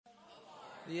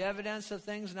The evidence of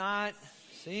things not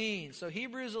seen. So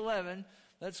Hebrews 11,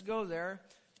 let's go there.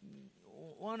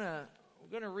 We're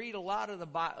going to read a lot of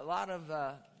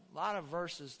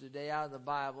verses today out of the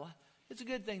Bible. It's a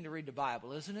good thing to read the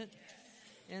Bible, isn't it?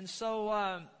 And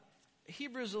so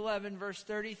Hebrews 11, verse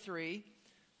 33.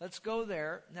 Let's go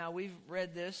there. Now, we've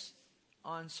read this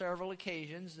on several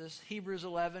occasions. This Hebrews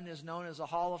 11 is known as a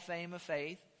Hall of Fame of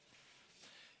Faith.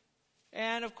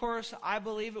 And, of course, I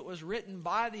believe it was written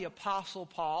by the Apostle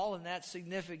Paul, and that's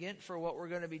significant for what we're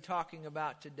going to be talking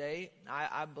about today.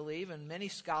 I believe, and many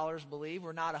scholars believe,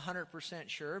 we're not 100%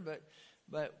 sure, but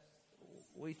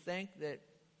we think that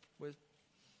with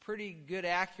pretty good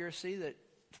accuracy that,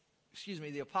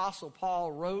 the Apostle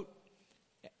Paul wrote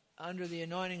under the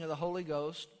anointing of the Holy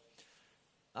Ghost,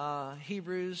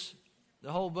 Hebrews,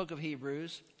 the whole book of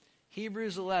Hebrews.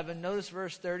 Hebrews 11, notice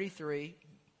verse 33.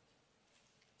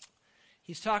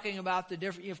 He's talking about the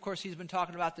different, of course, he's been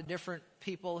talking about the different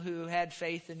people who had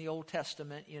faith in the Old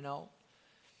Testament,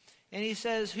 And he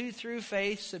says, who through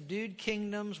faith subdued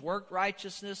kingdoms, worked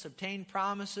righteousness, obtained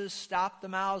promises, stopped the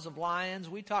mouths of lions.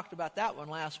 We talked about that one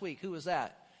last week. Who was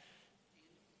that?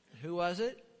 Who was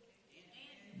it?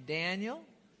 Daniel.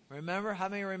 Remember? How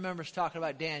many remembers talking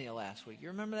about Daniel last week? You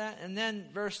remember that? And then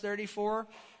verse 34,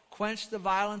 quench the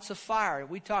violence of fire.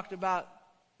 We talked about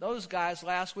those guys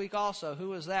last week also. Who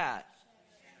was that?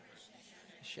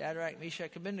 Shadrach,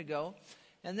 Meshach, Abednego.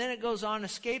 And then it goes on,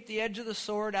 escaped the edge of the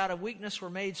sword, out of weakness were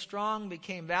made strong,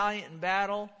 became valiant in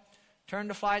battle, turned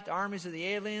to fight the armies of the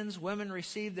aliens, women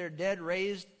received their dead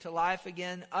raised to life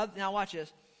again. Now watch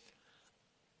this.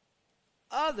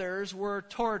 Others were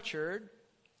tortured,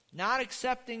 not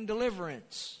accepting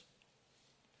deliverance,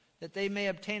 that they may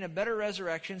obtain a better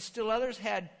resurrection. Still others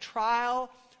had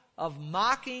trial of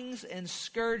mockings and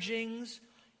scourgings,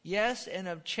 yes, and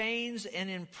of chains and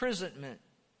imprisonment.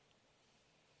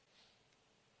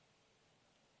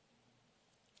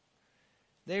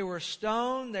 They were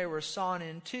stoned, they were sawn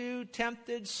in two,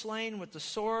 tempted, slain with the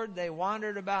sword. They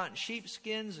wandered about in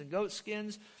sheepskins and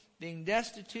goatskins, being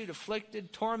destitute,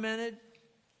 afflicted, tormented,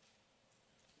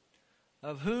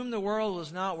 of whom the world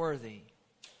was not worthy.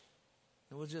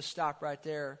 And we'll just stop right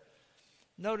there.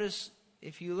 Notice,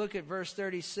 if you look at verse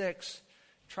 36,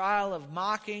 trial of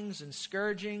mockings and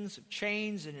scourgings, of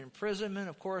chains and imprisonment.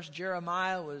 Of course,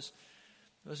 Jeremiah was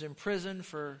imprisoned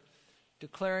for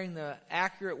declaring the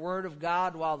accurate word of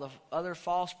God, while the other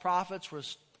false prophets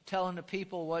was telling the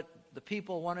people what the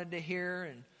people wanted to hear,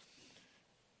 and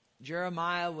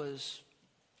Jeremiah was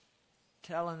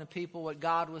telling the people what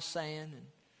God was saying. And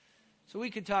so we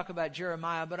could talk about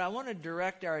Jeremiah, but I want to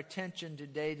direct our attention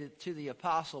today to the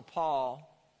Apostle Paul,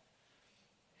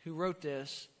 who wrote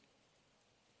this.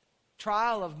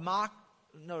 Trial of mockings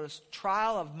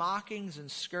and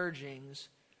scourgings,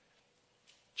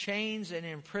 chains and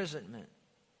imprisonment.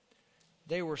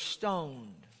 They were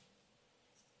stoned.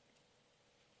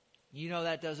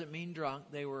 That doesn't mean drunk.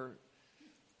 They were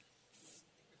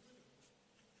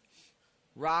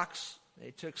rocks.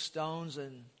 They took stones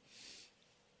and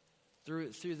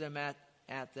threw them at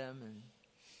them and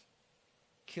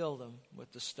killed them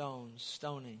with the stones,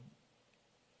 stoning.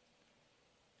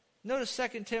 Notice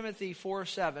 2 Timothy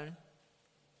 4:7.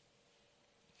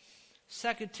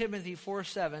 2 Timothy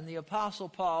 4:7, the Apostle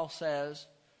Paul says,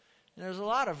 and there's a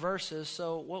lot of verses,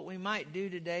 so what we might do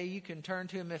today, you can turn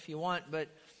to them if you want, but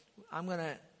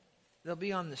they'll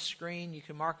be on the screen. You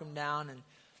can mark them down, and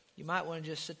you might want to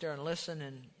just sit there and listen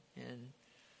and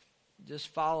just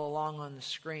follow along on the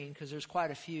screen, because there's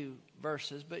quite a few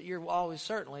verses, but you're always,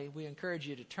 certainly, we encourage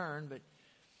you to turn. But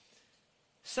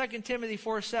 2 Timothy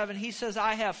 4:7, he says,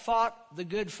 I have fought the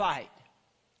good fight.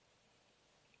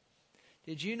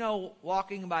 Did you know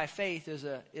walking by faith is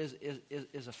a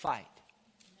fight?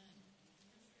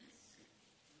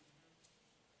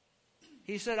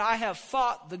 He said, I have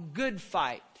fought the good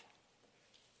fight.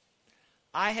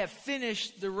 I have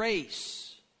finished the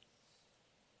race.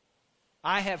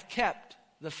 I have kept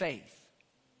the faith.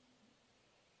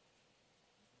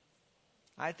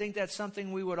 I think that's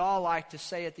something we would all like to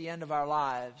say at the end of our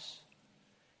lives.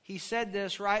 He said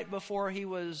this right before he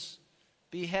was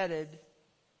beheaded.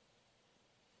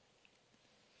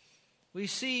 We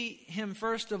see him,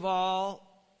 first of all,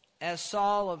 as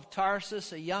Saul of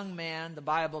Tarsus, a young man, the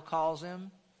Bible calls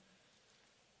him.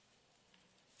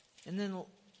 And then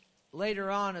later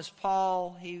on, as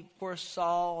Paul, of course,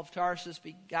 Saul of Tarsus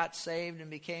got saved and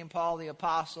became Paul the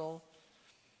Apostle.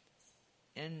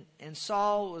 And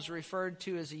Saul was referred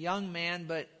to as a young man,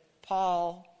 but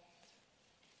Paul,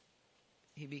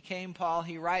 he became Paul.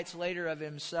 He writes later of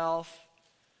himself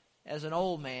as an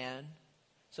old man.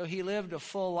 So he lived a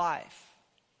full life.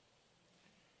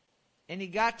 And he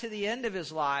got to the end of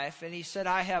his life and he said,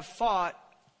 I have fought.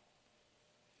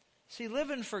 See,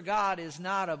 living for God is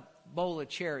not a bowl of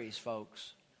cherries,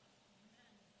 folks.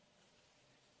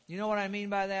 You know what I mean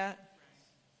by that?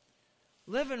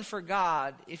 Living for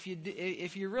God, if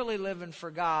you're really living for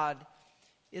God,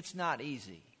 it's not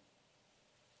easy.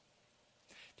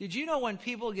 Did you know when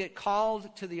people get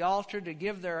called to the altar to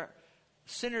give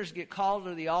sinners get called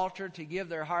to the altar to give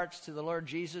their hearts to the Lord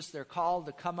Jesus, they're called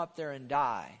to come up there and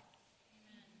die?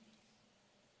 Amen.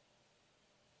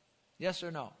 Yes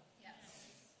or no? Yes.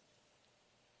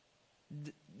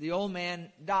 The old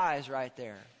man dies right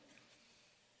there.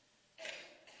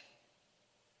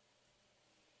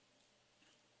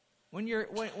 When you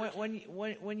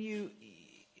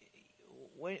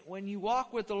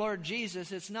walk with the Lord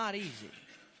Jesus, it's not easy.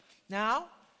 Now,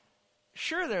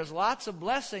 sure, there's lots of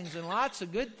blessings and lots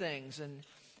of good things,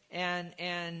 and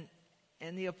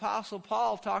the Apostle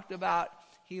Paul talked about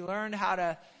he learned how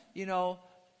to,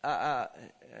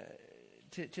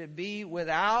 to be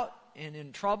without and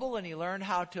in trouble, and he learned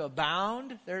how to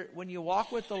abound. When you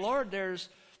walk with the Lord, there's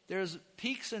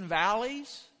peaks and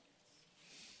valleys.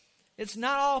 It's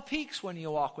not all peaks when you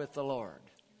walk with the Lord.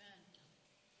 Amen.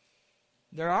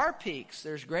 There are peaks.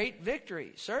 There's great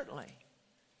victory, certainly.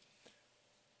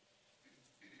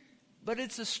 But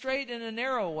it's a straight and a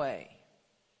narrow way.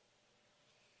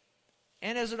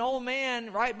 And as an old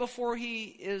man, right before he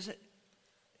is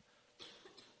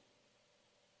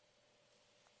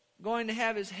going to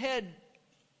have his head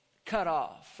cut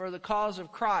off for the cause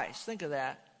of Christ, think of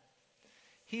that.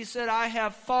 He said, I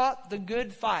have fought the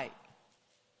good fight.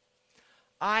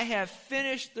 I have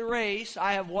finished the race.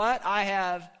 I have what? I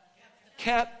have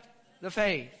kept the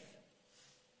faith.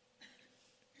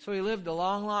 So he lived a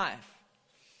long life.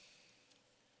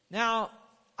 Now,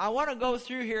 I want to go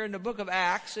through here in the book of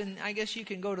Acts, and I guess you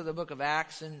can go to the book of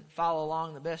Acts and follow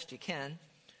along the best you can.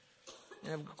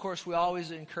 And of course, we always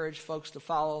encourage folks to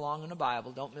follow along in the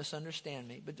Bible. Don't misunderstand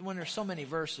me. But when there's so many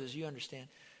verses, you understand.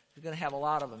 We're going to have a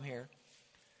lot of them here.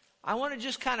 I want to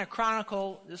just kind of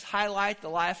highlight the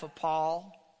life of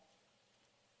Paul.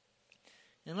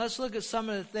 And let's look at some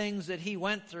of the things that he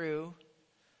went through.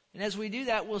 And as we do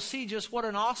that, we'll see just what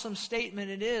an awesome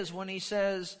statement it is when he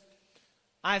says,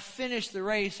 I've finished the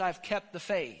race, I've kept the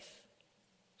faith.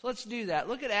 So let's do that.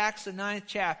 Look at Acts, the 9th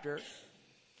chapter.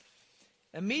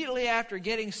 Immediately after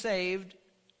getting saved,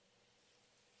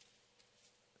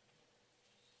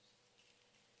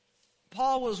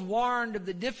 Paul was warned of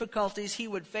the difficulties he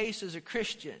would face as a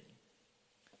Christian,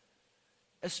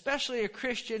 especially a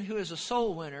Christian who is a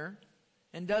soul winner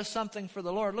and does something for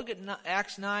the Lord. Look at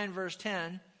Acts 9, verse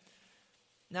 10.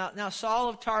 Now Saul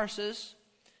of Tarsus,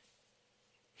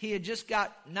 he had just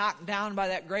got knocked down by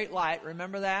that great light.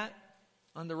 Remember that?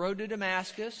 On the road to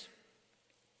Damascus.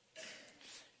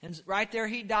 And right there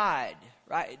he died.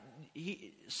 Right?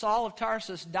 Saul of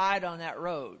Tarsus died on that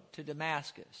road to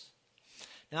Damascus.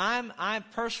 Now, I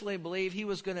personally believe he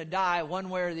was going to die one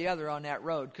way or the other on that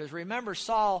road. Because remember,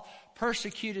 Saul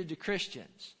persecuted the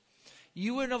Christians.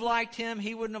 You wouldn't have liked him.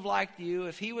 He wouldn't have liked you.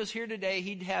 If he was here today,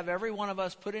 he'd have every one of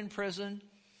us put in prison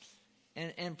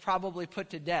and probably put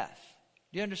to death.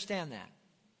 Do you understand that?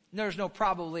 There's no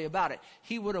probably about it.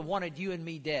 He would have wanted you and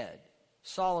me dead.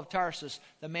 Saul of Tarsus,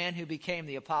 the man who became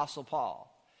the Apostle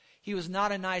Paul. He was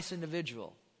not a nice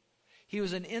individual. He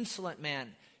was an insolent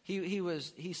man.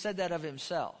 He said that of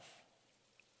himself.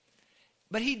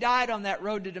 But he died on that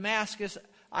road to Damascus.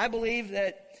 I believe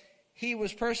that he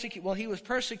was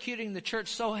persecuting the church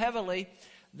so heavily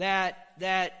that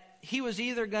he was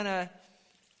either going to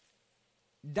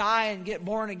die and get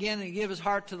born again and give his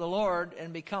heart to the Lord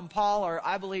and become Paul, or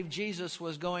I believe Jesus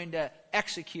was going to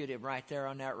execute him right there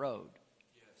on that road.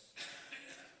 Yes.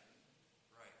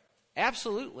 Right.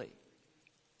 Absolutely.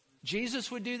 Jesus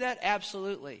would do that?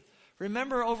 Absolutely.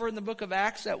 Remember over in the book of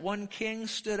Acts that one king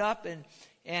stood up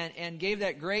and gave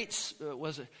that great,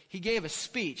 he gave a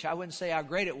speech. I wouldn't say how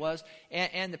great it was.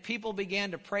 And the people began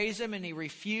to praise him, and he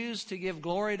refused to give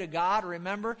glory to God,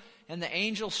 remember? And the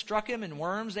angel struck him and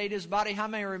worms ate his body. How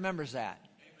many remembers that?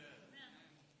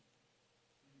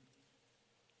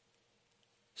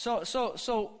 Amen.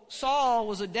 So Saul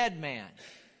was a dead man,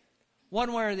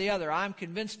 one way or the other. I'm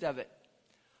convinced of it.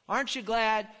 Aren't you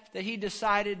glad that he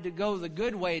decided to go the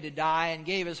good way to die and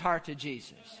gave his heart to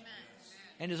Jesus? Amen.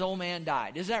 And his old man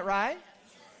died. Is that right?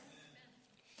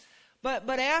 But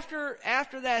after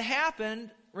that happened,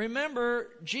 remember,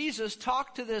 Jesus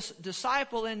talked to this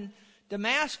disciple in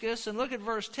Damascus, and look at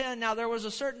verse 10. Now there was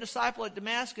a certain disciple at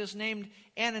Damascus named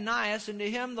Ananias, and to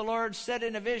him the Lord said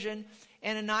in a vision,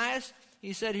 Ananias,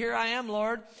 he said, Here I am,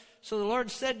 Lord. So the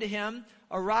Lord said to him,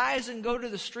 Arise and go to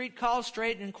the street called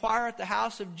Straight, and inquire at the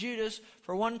house of Judas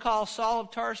for one called Saul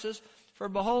of Tarsus. For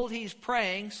behold, he's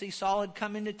praying. See, Saul had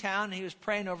come into town, and he was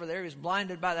praying over there. He was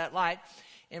blinded by that light.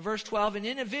 In verse 12, and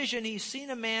in a vision he's seen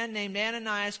a man named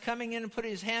Ananias coming in and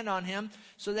putting his hand on him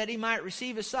so that he might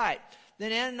receive his sight.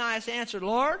 Then Ananias answered,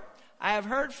 Lord, I have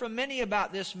heard from many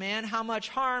about this man, how much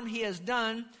harm he has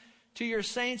done to your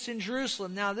saints in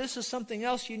Jerusalem. Now, this is something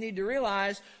else you need to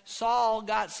realize. Saul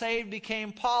got saved,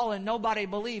 became Paul, and nobody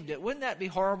believed it. Wouldn't that be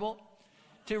horrible?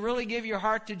 To really give your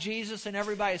heart to Jesus and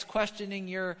everybody's questioning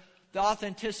the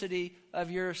authenticity of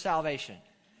your salvation.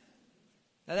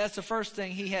 Now, that's the first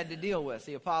thing he had to deal with,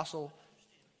 the apostle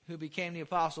who became the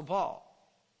Apostle Paul.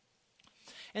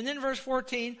 And then verse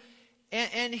 14,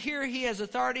 and here he has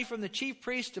authority from the chief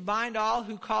priest to bind all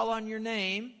who call on your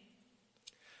name.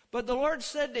 But the Lord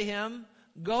said to him,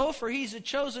 Go, for he's a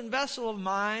chosen vessel of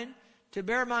mine to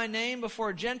bear my name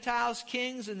before Gentiles,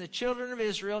 kings, and the children of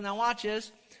Israel. Now watch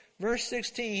this. Verse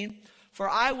 16, For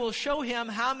I will show him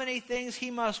how many things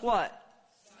he must what?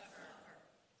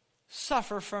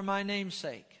 Suffer for my name's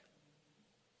sake.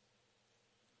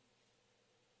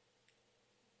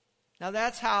 Now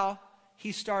that's how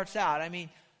he starts out. I mean,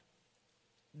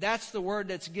 that's the word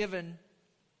that's given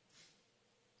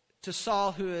to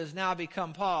Saul, who has now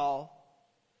become Paul.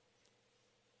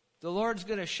 The Lord's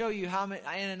going to show you how many.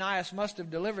 Ananias must have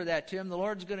delivered that to him. The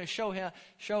Lord's going to show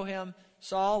him,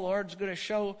 Saul. The Lord's going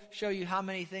to show you how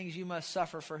many things you must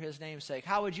suffer for his name's sake.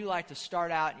 How would you like to start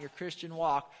out in your Christian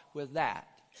walk with that?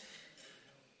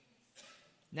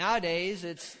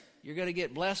 Nowadays, you're going to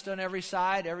get blessed on every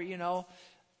side.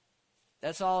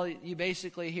 That's all you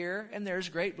basically hear. And there's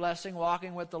great blessing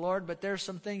walking with the Lord, but there's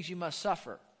some things you must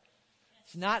suffer.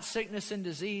 It's not sickness and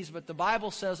disease, but the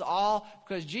Bible says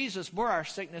because Jesus bore our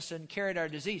sickness and carried our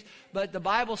disease. But the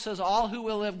Bible says all who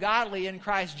will live godly in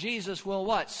Christ Jesus will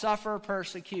what? Suffer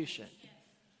persecution.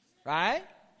 Right?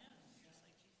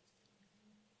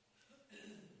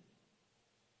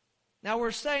 Now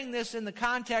we're saying this in the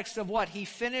context of what? He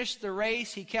finished the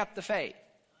race, he kept the faith.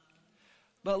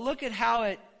 But look at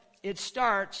how it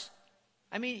starts.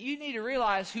 I mean, you need to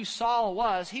realize who Saul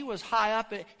was. He was high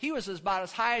up. He was about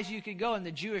as high as you could go in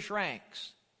the Jewish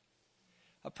ranks.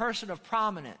 A person of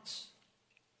prominence.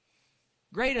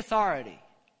 Great authority.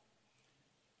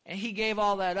 And he gave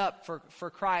all that up for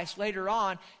Christ. Later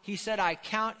on, he said, I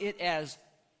count it as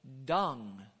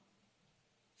dung.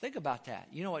 Think about that.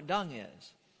 You know what dung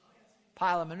is?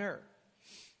 Pile of manure.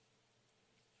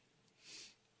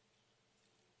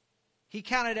 He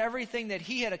counted everything that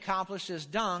he had accomplished as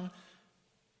dung,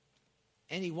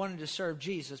 and he wanted to serve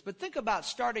Jesus. But think about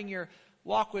starting your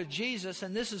walk with Jesus,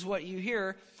 and this is what you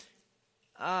hear.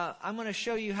 I'm going to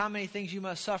show you how many things you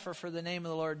must suffer for the name of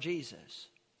the Lord Jesus.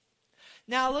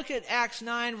 Now look at Acts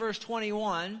 9, verse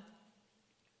 21.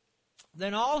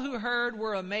 Then all who heard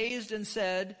were amazed and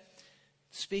said,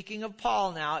 speaking of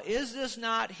Paul now, is this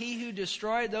not he who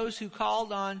destroyed those who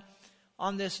called on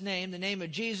this name, the name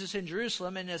of Jesus in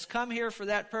Jerusalem, and has come here for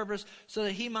that purpose so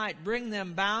that he might bring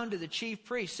them bound to the chief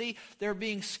priest? See, they're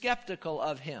being skeptical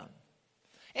of him.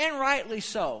 And rightly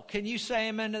so. Can you say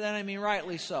amen to that? I mean,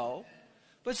 rightly so.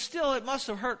 But still, it must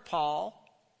have hurt Paul.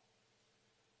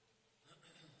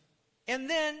 And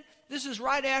then, this is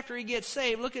right after he gets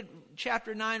saved. Look at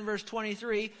chapter 9, verse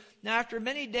 23. Now, after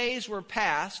many days were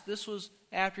passed, this was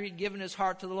after he'd given his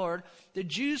heart to the Lord, the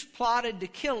Jews plotted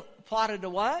to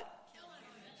what?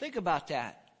 Think about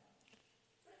that.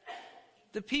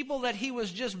 The people that he was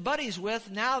just buddies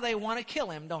with, now they want to kill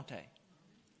him, don't they?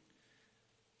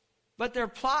 But their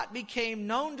plot became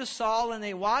known to Saul, and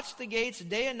they watched the gates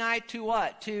day and night to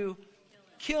what? To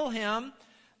kill him.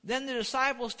 Then the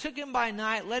disciples took him by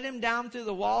night, let him down through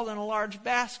the wall in a large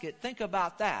basket. Think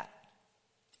about that.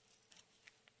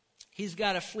 He's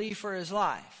got to flee for his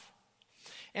life.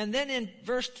 And then in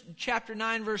chapter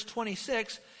 9, verse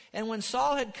 26, and when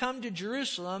Saul had come to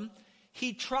Jerusalem,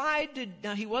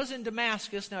 now he was in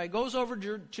Damascus, now he goes over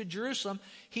to Jerusalem,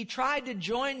 he tried to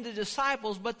join the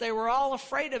disciples, but they were all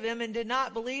afraid of him and did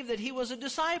not believe that he was a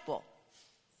disciple.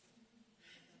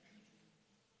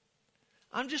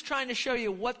 I'm just trying to show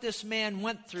you what this man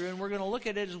went through, and we're going to look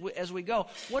at it as we go.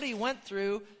 What he went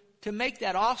through to make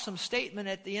that awesome statement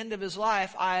at the end of his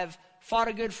life, I've fought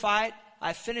a good fight,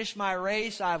 I've finished my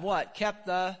race, I've what? Kept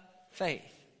the faith.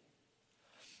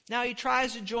 Now he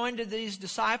tries to join to these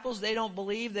disciples. They don't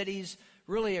believe that he's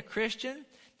really a Christian.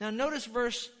 Now notice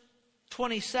verse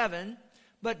 27.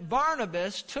 But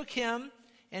Barnabas took him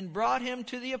and brought him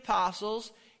to the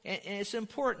apostles. And it's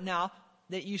important now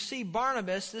that you see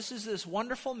Barnabas. This is this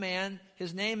wonderful man.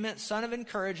 His name meant son of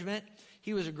encouragement.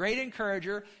 He was a great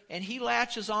encourager. And he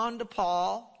latches on to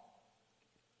Paul.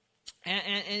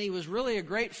 and he was really a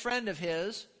great friend of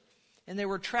his, and they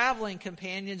were traveling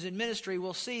companions in ministry,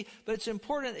 we'll see. But it's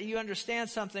important that you understand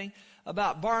something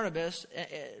about Barnabas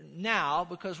now,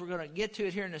 because we're going to get to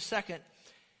it here in a second.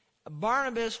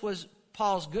 Barnabas was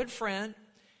Paul's good friend,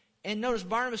 and notice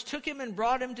Barnabas took him and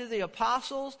brought him to the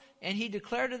apostles, and he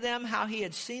declared to them how he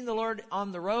had seen the Lord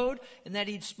on the road, and that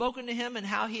he'd spoken to him, and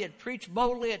how he had preached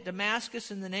boldly at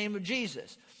Damascus in the name of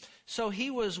Jesus. So he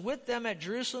was with them at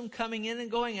Jerusalem, coming in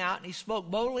and going out, and he spoke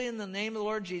boldly in the name of the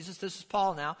Lord Jesus, this is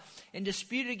Paul now, and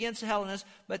disputed against the Hellenists,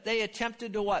 but they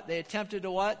attempted to what? They attempted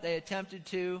to what? They attempted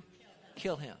to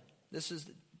kill him. This is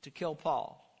to kill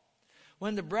Paul.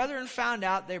 When the brethren found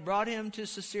out, they brought him to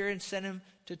Caesarea and sent him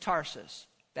to Tarsus,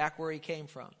 back where he came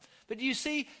from. But you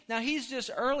see, now he's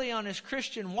just early on his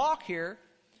Christian walk here,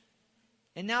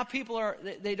 and now people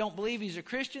they don't believe he's a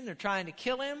Christian, they're trying to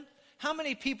kill him. How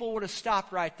many people would have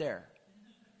stopped right there?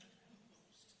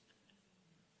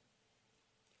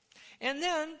 And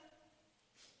then,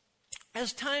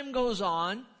 as time goes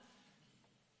on,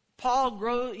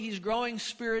 he's growing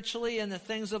spiritually in the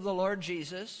things of the Lord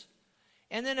Jesus.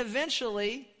 And then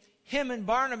eventually, him and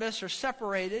Barnabas are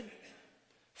separated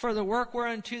for the work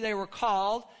whereunto they were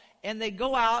called. And they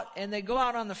go out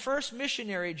on the first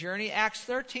missionary journey, Acts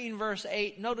 13, verse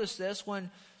 8. Notice this, when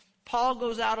Paul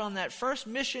goes out on that first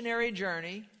missionary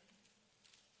journey,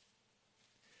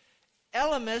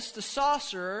 Elymas, the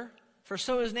sorcerer, for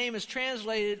so his name is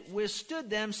translated, withstood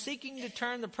them, seeking to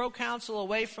turn the proconsul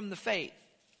away from the faith.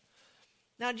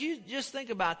 Now, do you just think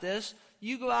about this?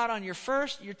 You go out on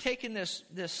you're taking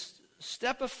this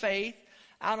step of faith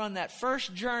out on that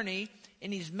first journey,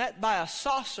 and he's met by a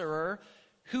sorcerer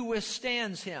who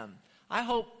withstands him. I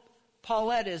hope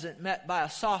Paulette isn't met by a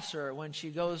sorcerer when she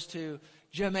goes to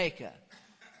Jamaica.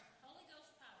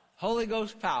 Holy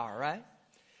Ghost power, right?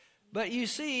 But you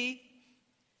see,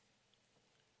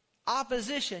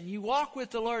 opposition. You walk with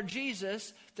the Lord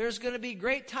Jesus, there's going to be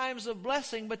great times of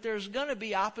blessing, but there's going to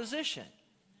be opposition.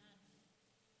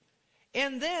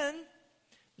 And then,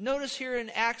 notice here in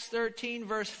Acts 13,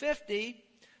 verse 50,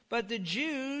 but the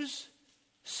Jews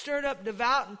stirred up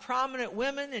devout and prominent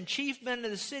women and chief men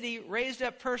of the city, raised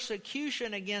up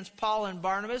persecution against Paul and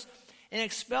Barnabas, and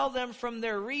expelled them from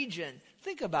their region.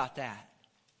 Think about that.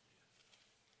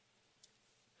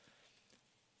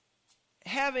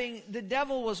 The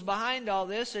devil was behind all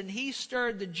this, and he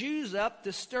stirred the Jews up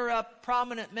to stir up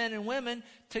prominent men and women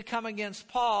to come against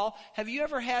Paul. Have you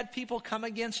ever had people come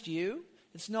against you?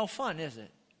 It's no fun, is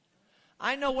it?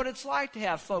 I know what it's like to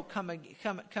have folk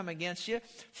come against you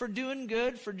for doing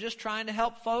good, for just trying to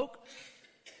help folk.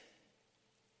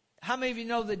 How many of you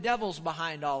know the devil's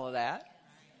behind all of that?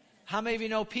 How many of you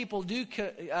know people do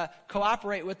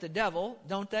cooperate with the devil,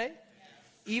 don't they?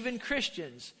 Even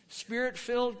Christians,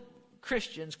 Spirit-filled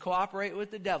Christians cooperate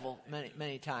with the devil many,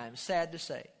 many times, sad to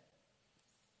say.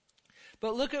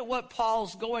 But look at what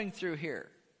Paul's going through here.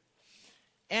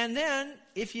 And then,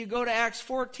 if you go to Acts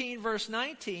 14, verse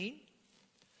 19,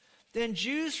 then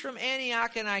Jews from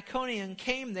Antioch and Iconium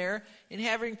came there, and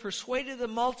having persuaded the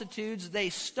multitudes, they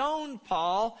stoned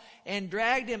Paul and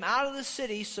dragged him out of the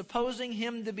city, supposing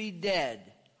him to be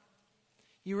dead.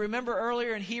 You remember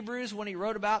earlier in Hebrews when he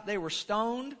wrote about they were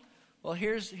stoned? Well,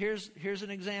 here's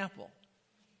an example.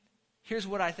 Here's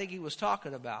what I think he was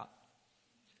talking about.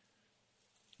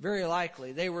 Very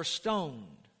likely, they were stoned.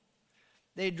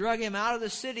 They drug him out of the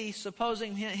city,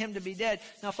 supposing him to be dead.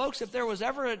 Now, folks, if there was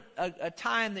ever a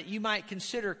time that you might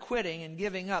consider quitting and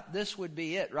giving up, this would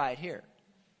be it right here.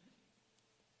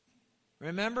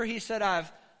 Remember, he said,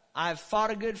 I've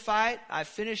fought a good fight. I've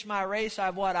finished my race.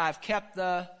 I've kept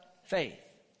the faith.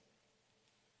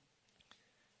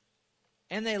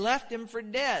 And they left him for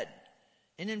dead.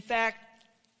 And in fact,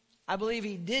 I believe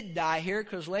he did die here,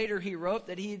 because later he wrote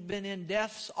that he had been in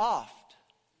death's oft.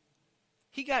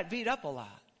 He got beat up a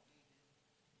lot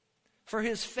for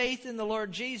his faith in the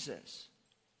Lord Jesus.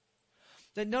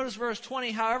 Then notice verse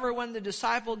 20, however, when the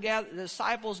disciples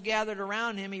gathered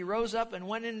around him, he rose up and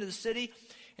went into the city,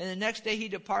 and the next day he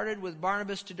departed with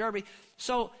Barnabas to Derbe.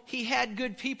 So he had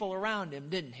good people around him,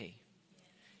 didn't he?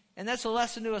 And that's a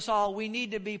lesson to us all. We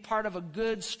need to be part of a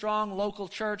good, strong local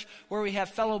church where we have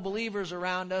fellow believers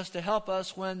around us to help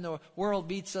us when the world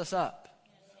beats us up.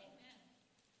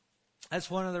 That's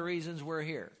one of the reasons we're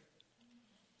here.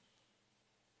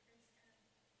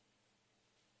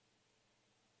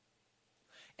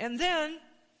 And then,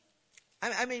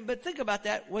 but think about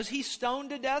that. Was he stoned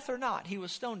to death or not? He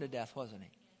was stoned to death, wasn't he?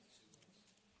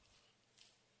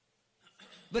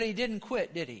 But he didn't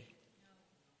quit, did he?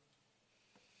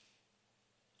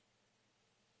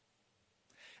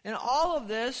 And all of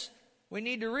this, we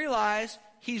need to realize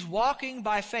he's walking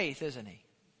by faith, isn't he?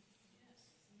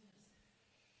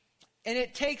 And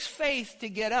it takes faith to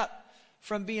get up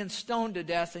from being stoned to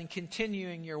death and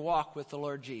continuing your walk with the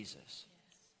Lord Jesus.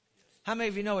 How many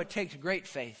of you know it takes great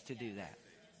faith to do that?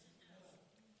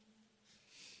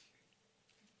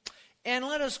 And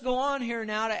let us go on here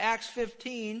now to Acts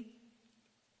 15.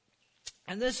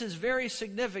 And this is very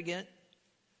significant.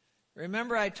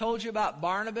 Remember I told you about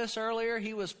Barnabas earlier?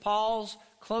 He was Paul's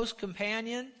close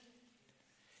companion.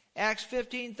 Acts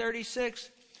 15:36.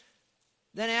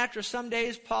 Then after some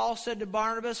days, Paul said to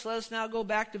Barnabas, let us now go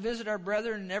back to visit our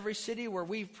brethren in every city where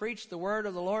we've preached the word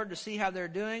of the Lord to see how they're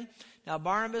doing. Now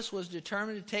Barnabas was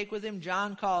determined to take with him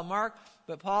John called Mark,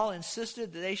 but Paul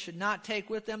insisted that they should not take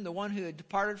with them the one who had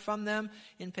departed from them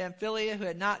in Pamphylia, who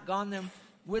had not gone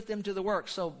with them to the work.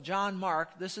 So John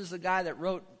Mark, this is the guy that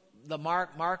wrote the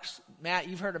Matt.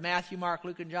 You've heard of Matthew, Mark,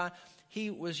 Luke, and John. He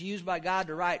was used by God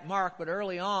to write Mark, but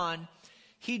early on,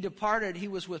 he departed. He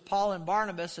was with Paul and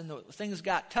Barnabas, and things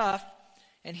got tough,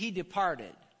 and he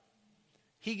departed.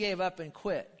 He gave up and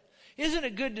quit. Isn't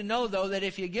it good to know, though, that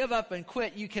if you give up and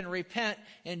quit, you can repent,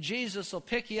 and Jesus will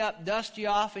pick you up, dust you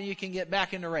off, and you can get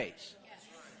back in the race? Yes.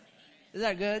 Is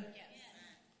that good? Yes.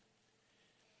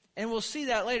 And we'll see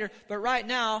that later. But right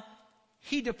now,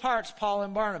 he departs Paul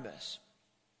and Barnabas.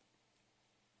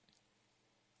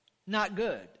 Not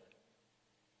good.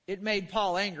 It made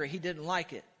Paul angry. He didn't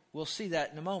like it. We'll see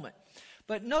that in a moment.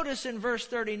 But notice in verse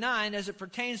 39, as it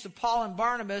pertains to Paul and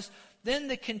Barnabas, then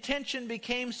the contention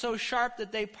became so sharp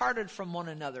that they parted from one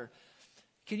another.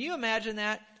 Can you imagine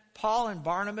that? Paul and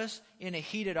Barnabas in a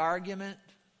heated argument?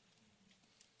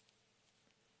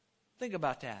 Think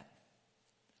about that.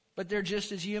 But they're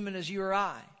just as human as you or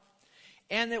I.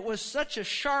 And it was such a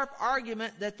sharp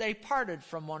argument that they parted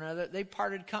from one another. They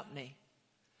parted company.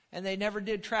 And they never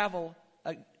did travel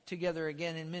together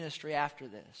again in ministry after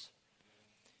this.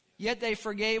 Yet they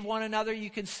forgave one another.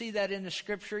 You can see that in the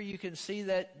scripture. You can see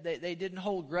that they didn't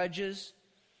hold grudges.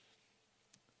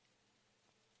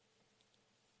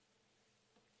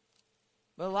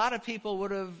 But a lot of people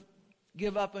would have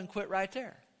give up and quit right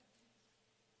there.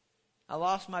 I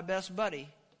lost my best buddy.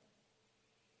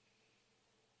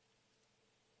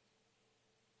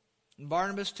 And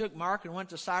Barnabas took Mark and went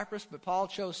to Cyprus, but Paul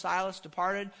chose Silas,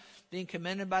 departed, being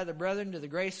commended by the brethren to the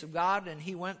grace of God, and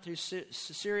he went through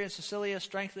Syria and Cilicia,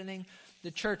 strengthening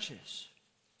the churches.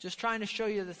 Just trying to show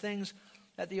you the things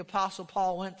that the Apostle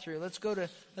Paul went through. Let's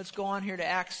go on here to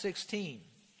Acts 16.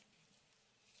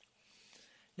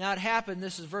 Now it happened,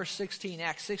 this is verse 16,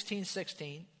 Acts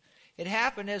 16:16. It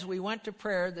happened as we went to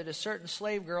prayer that a certain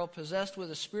slave girl possessed with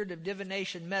a spirit of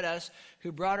divination met us,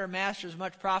 who brought her masters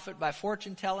much profit by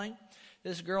fortune telling.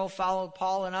 This girl followed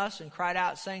Paul and us and cried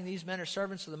out, saying, these men are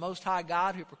servants of the Most High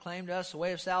God, who proclaimed to us the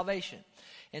way of salvation.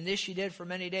 And this she did for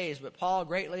many days. But Paul,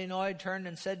 greatly annoyed, turned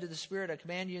and said to the spirit, I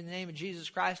command you in the name of Jesus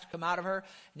Christ to come out of her.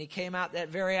 And he came out that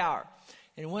very hour.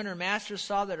 And when her masters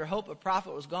saw that her hope of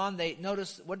profit was gone, they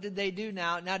noticed, what did they do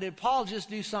now? Now, did Paul just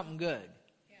do something good?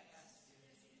 Yes.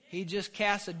 He just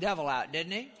cast a devil out,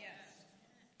 didn't he? Yes.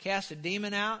 Cast a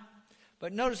demon out.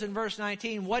 But notice in verse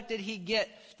 19, what did he get?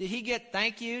 Did he get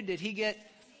thank you? Did he get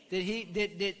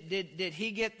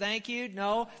thank you?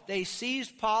 No. They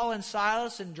seized Paul and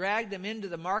Silas and dragged them into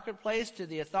the marketplace to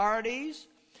the authorities.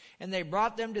 And they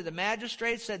brought them to the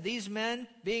magistrates, said, these men,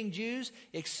 being Jews,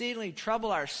 exceedingly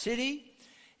trouble our city.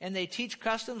 And they teach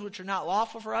customs which are not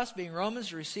lawful for us, being Romans,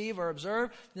 to receive or observe.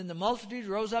 Then the multitude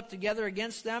rose up together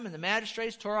against them, and the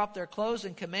magistrates tore off their clothes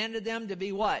and commanded them to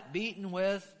be what? Beaten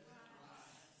with.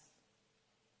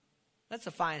 That's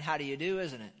a fine how do you do,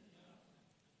 isn't it?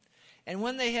 And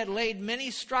when they had laid many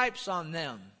stripes on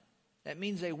them, that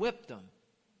means they whipped them,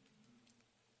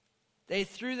 they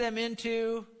threw them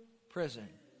into prison,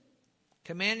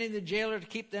 commanding the jailer to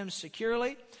keep them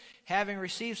securely. Having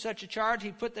received such a charge,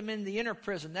 he put them in the inner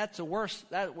prison. That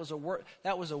was a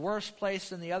worse place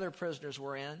than the other prisoners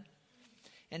were in,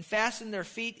 and fastened their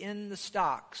feet in the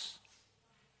stocks.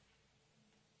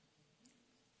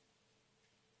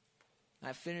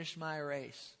 I've finished my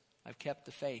race. I've kept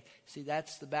the faith. See,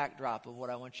 that's the backdrop of what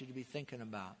I want you to be thinking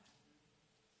about.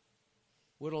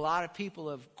 Would a lot of people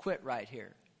have quit right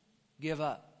here? Give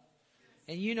up?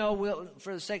 And you know,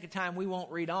 for the sake of time, we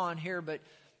won't read on here, but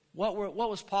what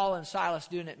was Paul and Silas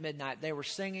doing at midnight? They were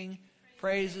singing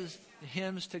praises,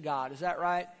 hymns to God. Is that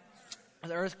right?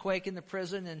 The earthquake in the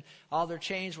prison, and all their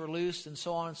chains were loosed, and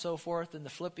so on and so forth. And the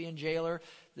Philippian jailer,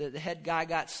 the head guy,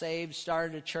 got saved,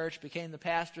 started a church, became the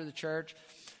pastor of the church.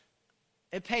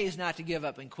 It pays not to give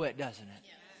up and quit, doesn't it?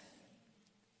 Yes.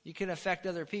 You can affect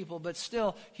other people, but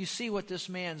still, you see what this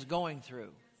man's going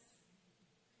through.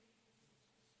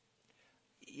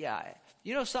 Yeah,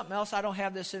 You know something else? I don't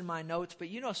have this in my notes, but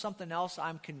you know something else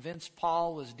I'm convinced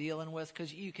Paul was dealing with,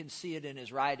 because you can see it in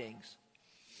his writings.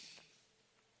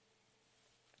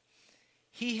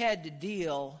 He had to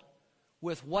deal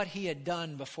with what he had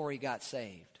done before he got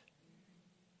saved.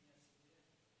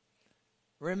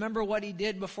 Remember what he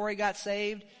did before he got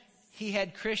saved? He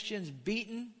had Christians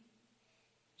beaten,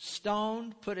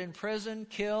 stoned, put in prison,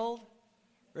 killed.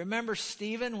 Remember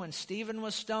Stephen, when Stephen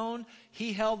was stoned?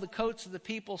 He held the coats of the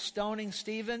people stoning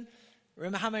Stephen.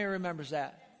 How many remembers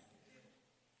that?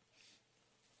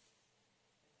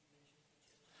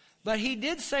 But he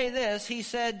did say this. He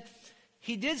said,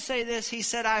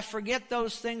 I forget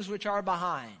those things which are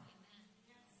behind.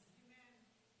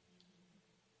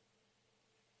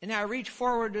 And I reach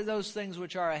forward to those things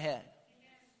which are ahead.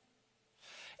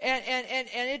 And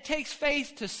it takes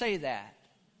faith to say that.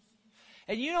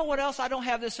 And you know what else? I don't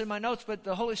have this in my notes, but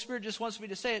the Holy Spirit just wants me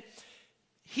to say it.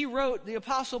 The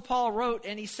Apostle Paul wrote,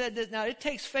 and he said that, now it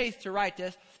takes faith to write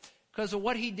this, because of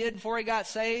what he did before he got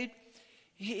saved.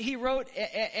 He wrote,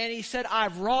 and he said,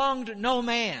 I've wronged no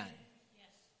man.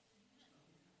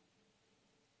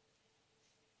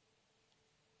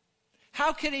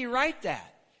 How can he write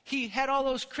that? He had all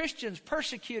those Christians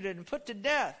persecuted and put to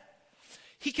death.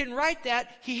 He can write that.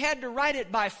 He had to write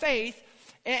it by faith.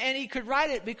 And he could write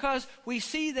it because we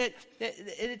see that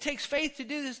it takes faith to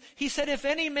do this. He said, if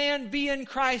any man be in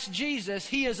Christ Jesus,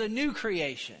 he is a new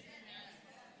creation.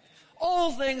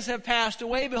 Old things have passed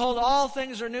away. Behold, all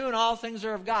things are new and all things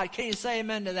are of God. Can you say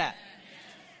amen to that?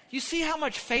 You see how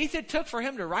much faith it took for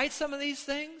him to write some of these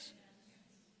things?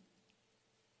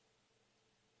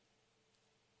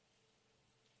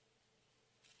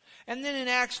 And then in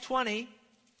Acts 20,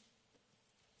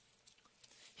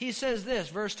 he says this,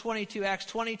 verse 22,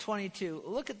 Acts 20:22.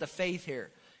 Look at the faith here.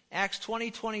 Acts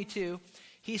 20:22.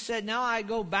 He said, now I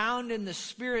go bound in the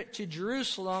Spirit to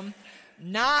Jerusalem,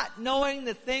 not knowing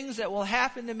the things that will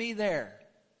happen to me there.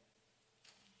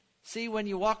 See, when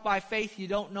you walk by faith, you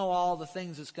don't know all the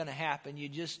things that's going to happen. You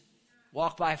just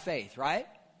walk by faith, right?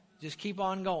 Just keep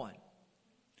on going.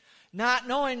 Not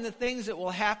knowing the things that will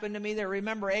happen to me there.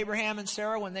 Remember Abraham and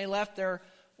Sarah, when they left, they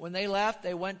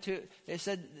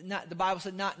said, the Bible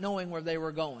said, not knowing where they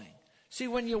were going. See,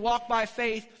 when you walk by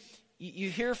faith, you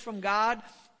hear from God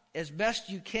as best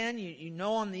you can. You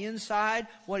know on the inside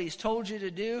what He's told you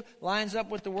to do, lines up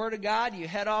with the Word of God. You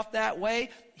head off that way.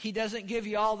 He doesn't give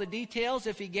you all the details.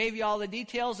 If He gave you all the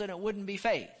details, then it wouldn't be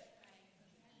faith.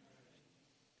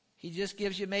 He just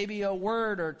gives you maybe a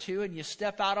word or two, and you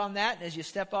step out on that. And as you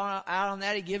step out on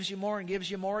that, He gives you more and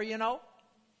gives you more, you know.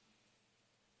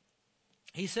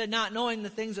 He said, not knowing the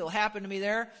things that will happen to me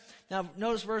there. Now,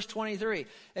 notice verse 23.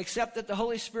 Except that the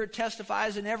Holy Spirit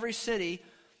testifies in every city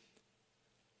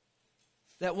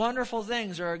that wonderful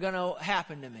things are going to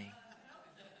happen to me.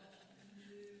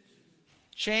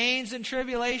 Chains and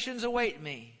tribulations await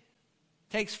me.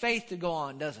 Takes faith to go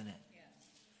on, doesn't it?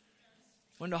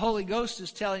 When the Holy Ghost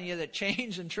is telling you that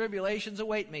chains and tribulations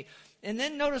await me. And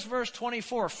then notice verse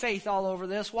 24, faith all over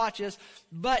this. Watch this.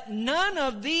 But none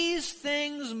of these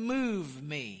things move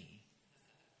me.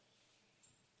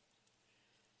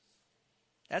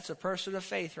 That's a person of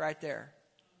faith right there.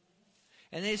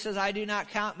 And then he says, I do not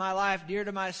count my life dear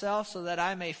to myself, so that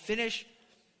I may finish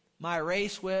my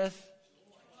race with.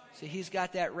 See, he's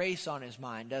got that race on his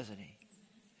mind, doesn't he?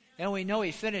 And we know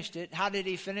he finished it. How did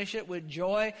he finish it? With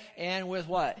joy and with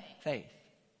what? Faith.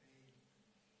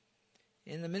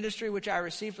 In the ministry which I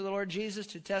received for the Lord Jesus,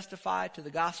 to testify to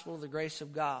the gospel of the grace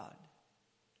of God.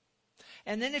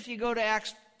 And then if you go to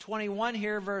Acts 21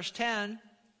 here, verse 10,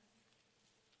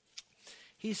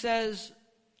 he says,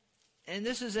 and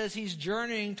this is as he's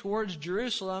journeying towards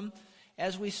Jerusalem,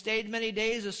 as we stayed many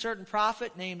days, a certain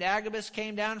prophet named Agabus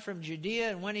came down from Judea,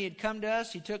 and when he had come to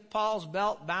us, he took Paul's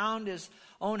belt, bound his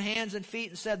own hands and feet,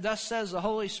 and said, thus says the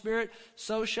Holy Spirit,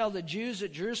 so shall the Jews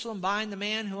at Jerusalem bind the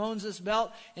man who owns this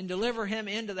belt and deliver him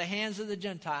into the hands of the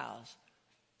Gentiles.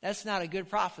 That's not a good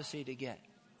prophecy to get.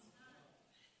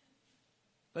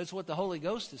 But it's what the Holy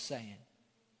Ghost is saying.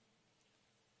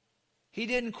 He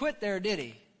didn't quit there, did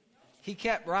he? He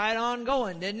kept right on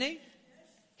going, didn't he?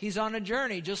 He's on a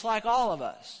journey just like all of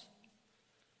us.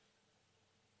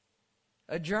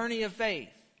 A journey of faith.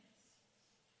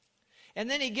 And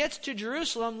then he gets to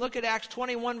Jerusalem. Look at Acts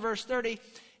 21 verse 30.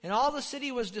 And all the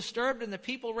city was disturbed, and the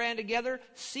people ran together,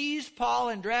 seized Paul,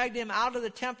 and dragged him out of the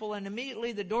temple, and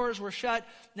immediately the doors were shut.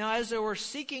 Now as they were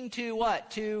seeking to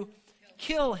what? To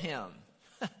kill him.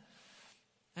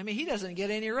 I mean, he doesn't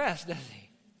get any rest, does he?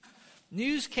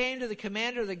 News came to the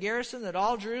commander of the garrison that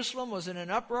all Jerusalem was in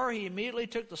an uproar. He immediately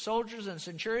took the soldiers and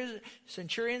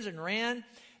centurions and ran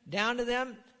down to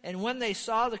them. And when they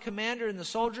saw the commander and the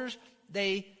soldiers,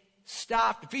 they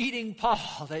stopped beating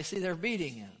Paul. They see they're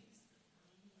beating him.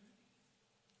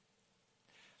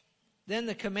 Then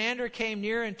the commander came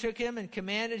near and took him and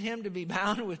commanded him to be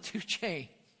bound with 2 chains.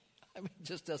 I mean, it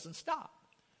just doesn't stop.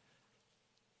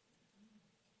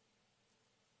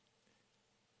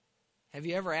 Have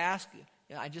you ever asked,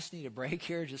 I just need a break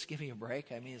here, just give me a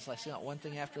break? I mean, it's like not one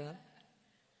thing after another.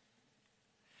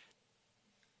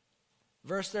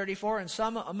 Verse 34, and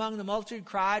some among the multitude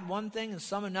cried one thing and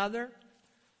some another.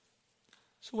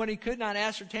 So when he could not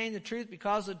ascertain the truth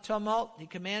because of the tumult, he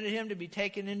commanded him to be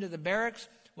taken into the barracks.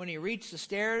 When he reached the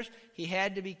stairs, he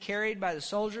had to be carried by the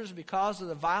soldiers because of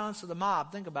the violence of the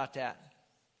mob. Think about that.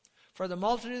 For the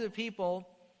multitude of the people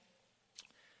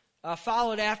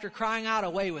followed after, crying out,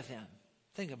 away with him.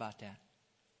 Think about that.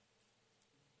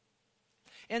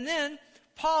 And then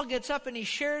Paul gets up and he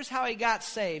shares how he got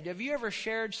saved. Have you ever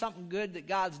shared something good that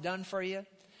God's done for you,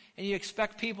 and you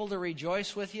expect people to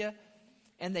rejoice with you,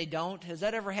 and they don't? Has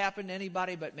that ever happened to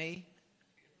anybody but me?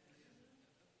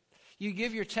 You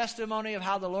give your testimony of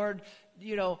how the Lord,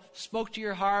 spoke to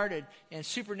your heart and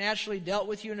supernaturally dealt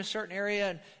with you in a certain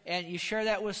area, and you share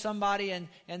that with somebody, and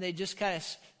they just kind of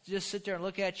just sit there and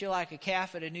look at you like a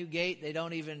calf at a new gate. They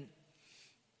don't even...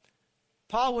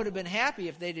 Paul would have been happy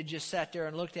if they'd have just sat there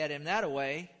and looked at him that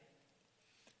way.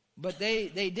 But they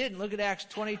didn't. Look at Acts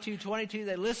 22:22.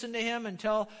 They listened to him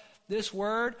until this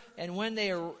word, and when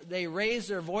they raised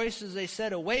their voices, they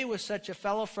said, away with such a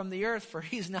fellow from the earth, for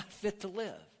he's not fit to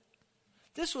live.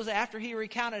 This was after he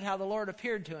recounted how the Lord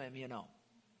appeared to him,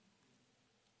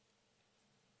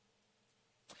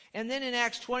 And then in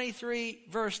Acts 23,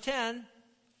 verse 10,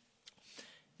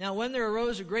 now when there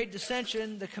arose a great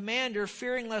dissension, the commander,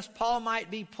 fearing lest Paul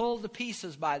might be pulled to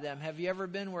pieces by them. Have you ever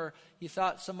been where you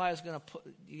thought somebody was going to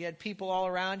you had people all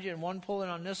around you, and one pulling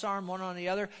on this arm, one on the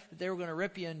other, that they were going to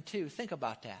rip you in two? Think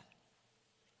about that.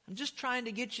 I'm just trying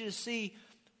to get you to see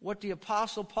what the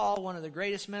Apostle Paul, one of the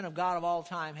greatest men of God of all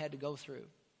time, had to go through.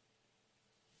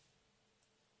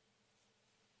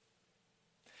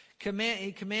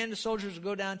 He commanded the soldiers to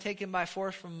go down, take him by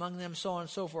force from among them, so on and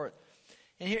so forth.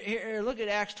 And here, look at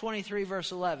Acts 23,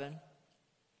 verse 11.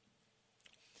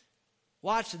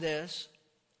 Watch this.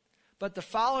 But the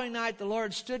following night the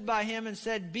Lord stood by him and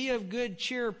said, be of good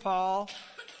cheer, Paul.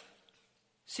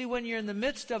 See, when you're in the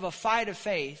midst of a fight of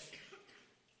faith,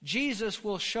 Jesus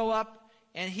will show up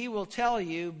and he will tell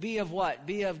you, be of what?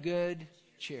 Be of good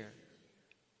cheer.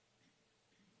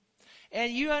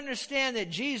 And you understand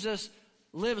that Jesus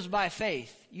lives by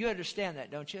faith. You understand that,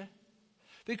 don't you?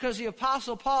 Because the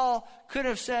Apostle Paul could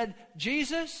have said,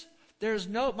 Jesus, there's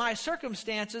my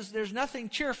circumstances, there's nothing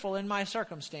cheerful in my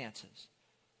circumstances.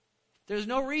 There's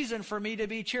no reason for me to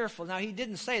be cheerful. Now, he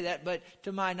didn't say that, but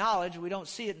to my knowledge, we don't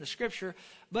see it in the Scripture.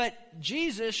 But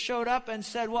Jesus showed up and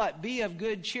said what? Be of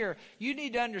good cheer. You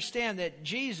need to understand that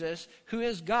Jesus, who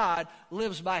is God,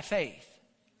 lives by faith.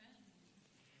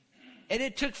 And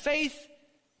it took faith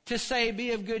to say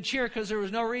be of good cheer, because there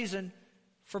was no reason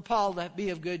for Paul to be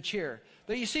of good cheer.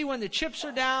 But you see, when the chips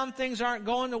are down, things aren't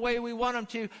going the way we want them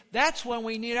to, that's when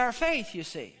we need our faith, you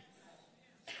see.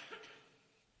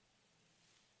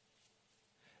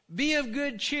 Be of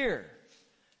good cheer.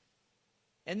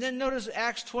 And then notice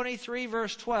Acts 23,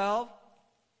 verse 12.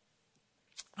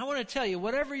 I want to tell you,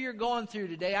 whatever you're going through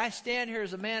today, I stand here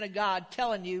as a man of God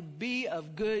telling you, be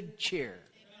of good cheer.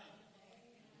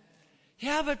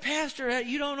 Yeah, but Pastor,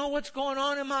 you don't know what's going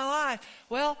on in my life.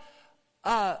 Well,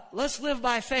 let's live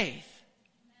by faith.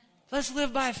 Let's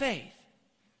live by faith.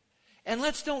 And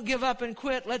let's don't give up and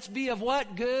quit. Let's be of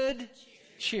what? Good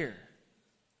cheer.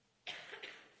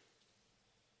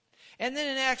 And then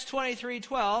in Acts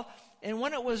 23:12, and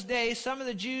when it was day, some of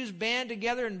the Jews band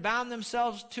together and bound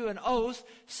themselves to an oath,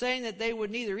 saying that they would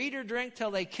neither eat or drink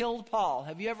till they killed Paul.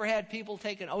 Have you ever had people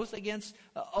take an oath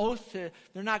they're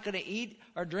not going to eat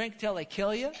or drink till they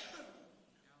kill you?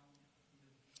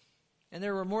 And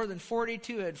there were more than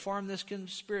 42 who had formed this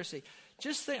conspiracy.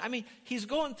 Just think, he's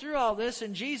going through all this,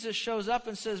 and Jesus shows up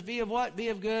and says, be of what? Be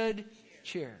of good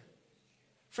cheer.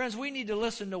 Friends, we need to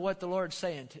listen to what the Lord's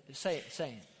saying.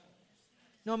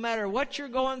 No matter what you're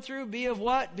going through, be of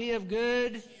what? Be of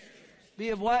good. Be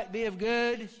of what? Be of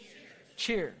good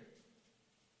cheer.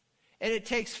 And it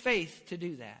takes faith to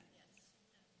do that.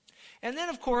 And then,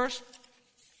 of course,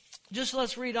 just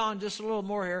let's read on just a little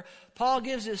more here. Paul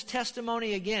gives his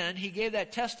testimony again. He gave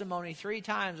that testimony 3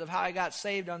 times of how he got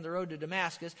saved on the road to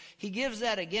Damascus. He gives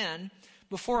that again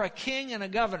before a king and a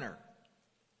governor.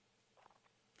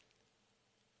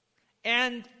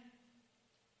 And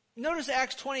notice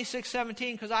Acts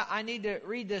 26:17, because I need to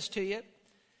read this to you.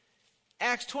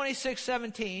 Acts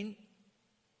 26:17,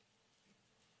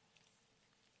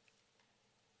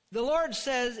 the Lord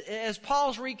says, as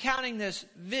Paul's recounting this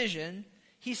vision,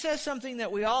 he says something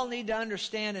that we all need to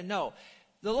understand and know.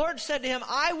 The Lord said to him,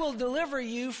 I will deliver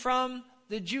you from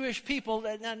the Jewish people.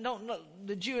 Now,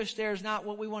 the Jewish there is not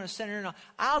what we want to center in on.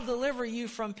 I'll deliver you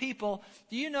from people.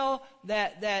 Do you know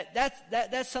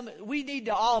that's something? We need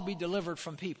to all be delivered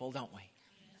from people, don't we?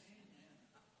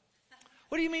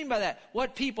 What do you mean by that?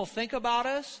 What people think about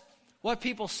us, what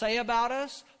people say about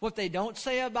us, what they don't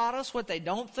say about us, what they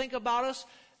don't think about us.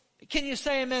 Can you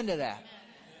say amen to that? Amen.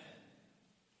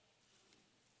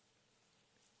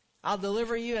 I'll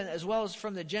deliver you as well as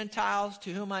from the Gentiles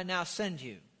to whom I now send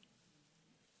you.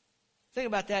 Think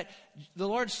about that. The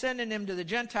Lord's sending him to the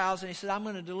Gentiles, and he said, I'm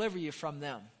going to deliver you from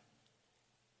them.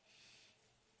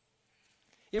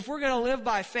 If we're going to live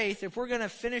by faith, if we're going to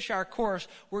finish our course,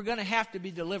 we're going to have to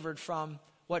be delivered from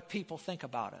what people think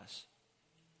about us.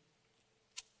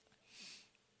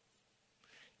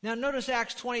 Now notice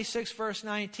Acts 26, verse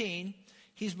 19.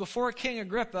 He's before King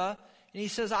Agrippa, and he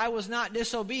says, I was not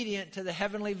disobedient to the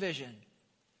heavenly vision.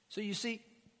 So you see,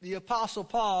 the Apostle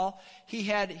Paul, he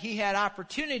had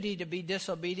opportunity to be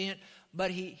disobedient,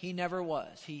 but he never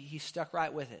was. He stuck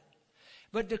right with it.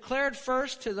 But declared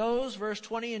first to those, verse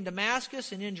 20, in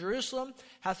Damascus and in Jerusalem,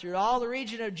 how through all the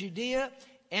region of Judea,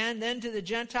 and then to the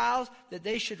Gentiles, that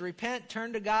they should repent,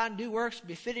 turn to God, and do works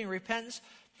befitting repentance.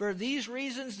 For these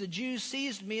reasons the Jews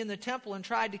seized me in the temple and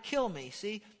tried to kill me.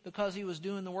 See, because he was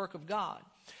doing the work of God.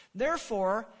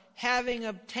 Therefore, having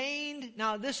obtained,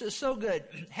 now this is so good,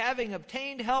 having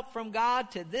obtained help from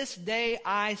God, to this day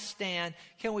I stand.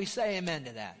 Can we say amen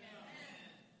to that?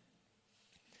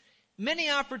 Many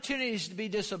opportunities to be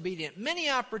disobedient, many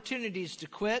opportunities to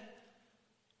quit,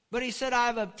 but he said,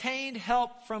 I've obtained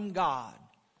help from God.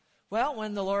 Well,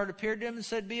 when the Lord appeared to him and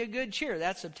said, be of good cheer,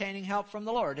 that's obtaining help from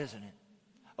the Lord, isn't it?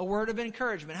 A word of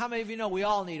encouragement. How many of you know we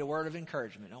all need a word of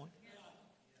encouragement, don't we?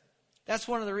 That's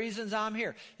one of the reasons I'm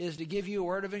here, is to give you a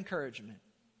word of encouragement.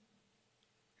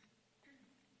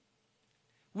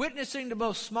 Witnessing to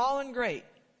both small and great,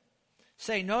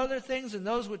 say no other things than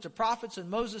those which the prophets and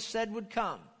Moses said would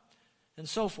come, and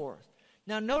so forth.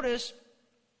 Now notice,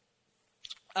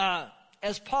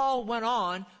 as Paul went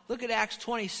on, look at Acts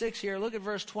 26 here, look at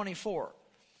verse 24.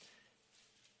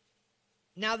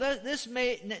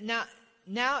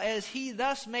 Now as he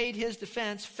thus made his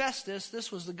defense, Festus,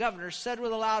 this was the governor, said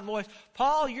with a loud voice,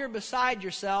 Paul, you're beside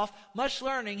yourself. Much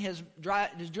learning has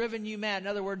driven you mad. In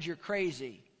other words, you're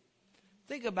crazy.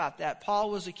 Think about that. Paul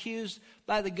was accused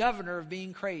by the governor of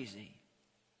being crazy.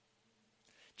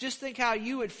 Just think how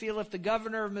you would feel if the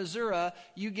governor of Missouri,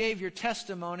 you gave your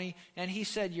testimony and he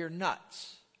said you're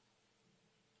nuts.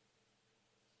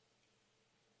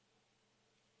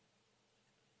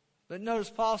 But notice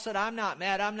Paul said, I'm not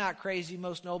mad, I'm not crazy,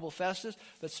 most noble Festus,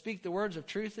 but speak the words of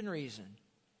truth and reason.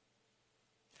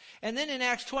 And then in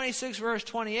Acts 26, verse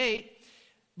 28,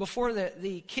 before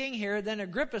the king here, then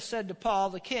Agrippa said to Paul,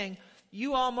 the king,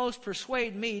 you almost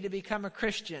persuade me to become a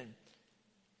Christian.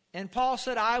 And Paul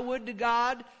said, I would to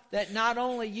God that not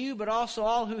only you, but also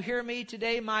all who hear me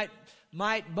today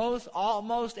might both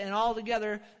almost and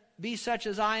altogether be such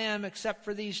as I am, except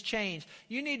for these chains.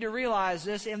 You need to realize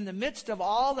this. In the midst of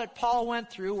all that Paul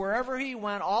went through, wherever he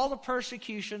went, all the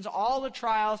persecutions, all the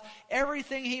trials,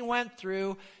 everything he went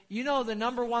through, you know the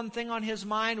number one thing on his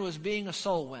mind was being a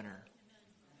soul winner.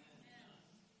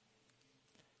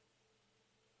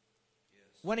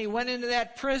 When he went into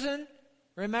that prison,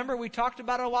 remember we talked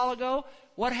about it a while ago?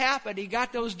 What happened? He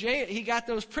got those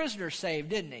prisoners saved,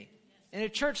 didn't he? And a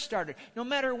church started. No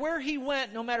matter where he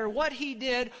went, no matter what he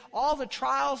did, all the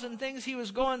trials and things he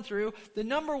was going through, the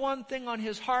number one thing on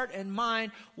his heart and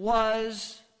mind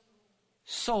was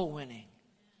soul winning.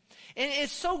 And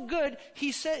it's so good.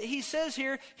 He says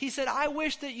here, he said, I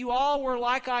wish that you all were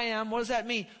like I am. What does that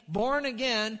mean? Born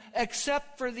again,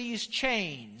 except for these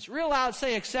chains. Real loud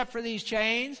say, except for these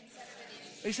chains.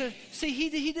 He said, see,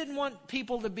 he didn't want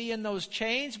people to be in those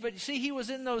chains, but see, he was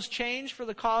in those chains for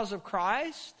the cause of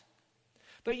Christ.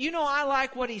 But you know, I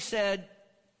like what he said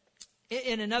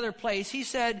in another place. He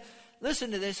said, listen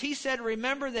to this. He said,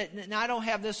 remember that, and I don't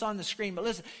have this on the screen, but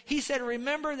listen. He said,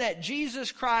 remember that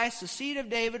Jesus Christ, the seed of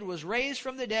David, was raised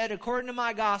from the dead according to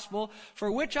my gospel,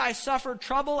 for which I suffered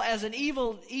trouble as an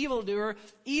evildoer,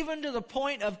 even to the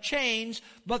point of chains,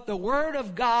 but the word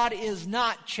of God is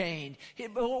not chained.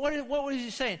 What was he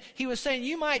saying? He was saying,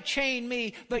 you might chain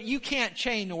me, but you can't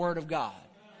chain the word of God.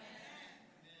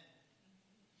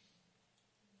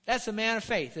 That's a man of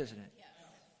faith, isn't it? Yes.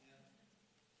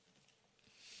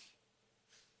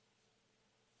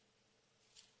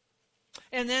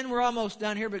 And then we're almost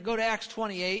done here, but go to Acts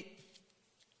 28.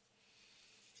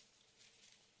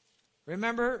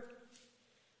 Remember,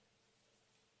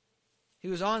 he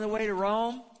was on the way to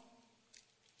Rome.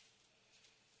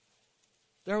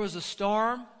 There was a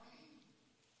storm.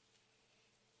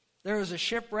 There was a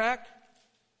shipwreck.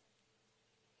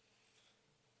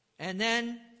 And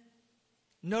then,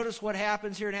 notice what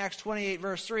happens here in Acts 28,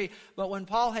 verse 3. But when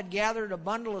Paul had gathered a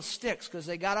bundle of sticks, because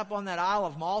they got up on that Isle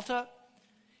of Malta,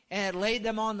 and had laid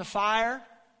them on the fire,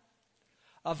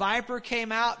 a viper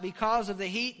came out because of the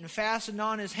heat and fastened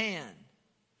on his hand.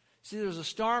 See, there was a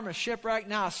storm, a shipwreck,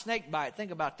 now a snake bite. Think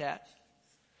about that.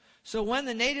 So when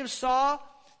the natives saw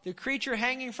the creature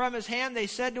hanging from his hand, they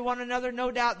said to one another,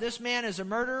 no doubt this man is a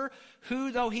murderer,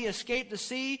 who, though he escaped the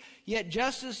sea, yet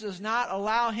justice does not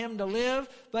allow him to live.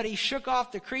 But he shook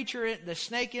off the creature, the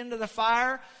snake, into the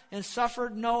fire and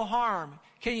suffered no harm.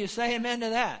 Can you say amen to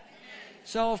that? Amen.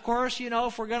 So, of course,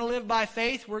 if we're going to live by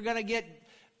faith, we're going to get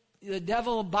the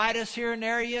devil will bite us here and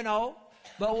there,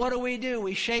 But what do?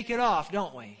 We shake it off,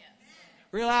 don't we?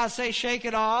 Real loud, say, shake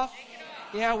it off. Shake it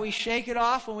off. Yeah, we shake it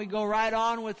off and we go right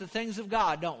on with the things of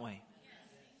God, don't we?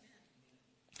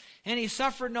 And he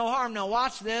suffered no harm. Now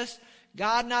watch this.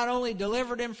 God not only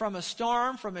delivered him from a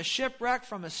storm, from a shipwreck,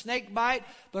 from a snake bite,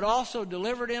 but also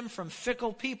delivered him from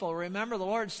fickle people. Remember, the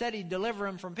Lord said he'd deliver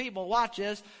him from people. Watch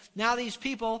this. Now these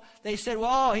people, they said,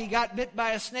 well, he got bit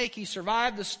by a snake. He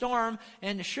survived the storm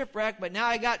and the shipwreck, but now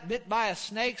he got bit by a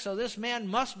snake, so this man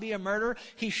must be a murderer.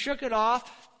 He shook it off.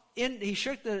 He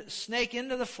shook the snake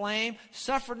into the flame,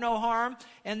 suffered no harm.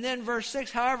 And then verse 6,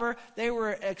 however,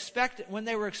 when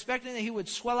they were expecting that he would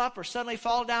swell up or suddenly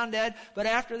fall down dead, but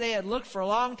after they had looked for a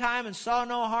long time and saw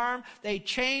no harm, they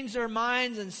changed their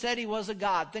minds and said he was a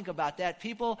god. Think about that.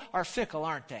 People are fickle,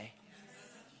 aren't they?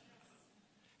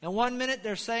 And one minute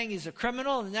they're saying he's a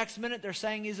criminal, and the next minute they're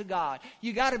saying he's a god.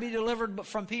 You got to be delivered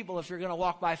from people if you're going to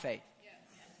walk by faith.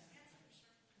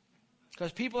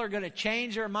 Because people are going to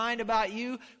change their mind about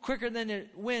you quicker than the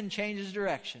wind changes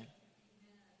direction.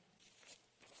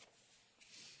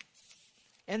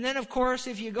 And then, of course,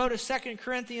 if you go to 2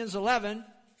 Corinthians 11,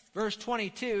 verse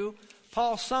 22,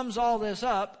 Paul sums all this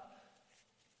up.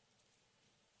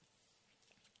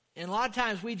 And a lot of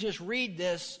times we just read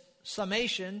this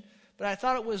summation, but I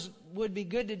thought it would be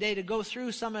good today to go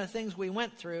through some of the things we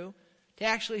went through to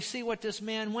actually see what this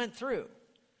man went through.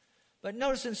 But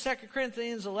notice in 2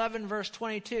 Corinthians 11, verse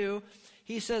 22,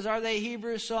 he says, are they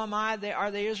Hebrews? So am I. Are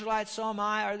they Israelites? So am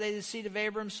I. Are they the seed of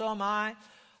Abraham? So am I.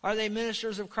 Are they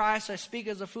ministers of Christ? I speak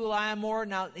as a fool, I am more.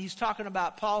 Now,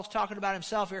 Paul's talking about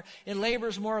himself here. In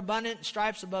labors more abundant, in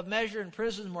stripes above measure, in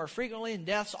prisons more frequently, in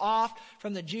deaths oft.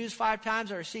 From the Jews 5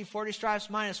 times I received 40 stripes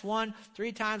minus 1.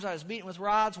 3 times I was beaten with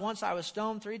rods. Once I was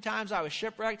stoned. 3 times I was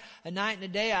shipwrecked. A night and a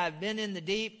day I have been in the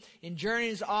deep. In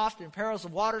journeys oft, in perils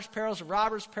of waters, perils of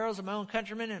robbers, perils of my own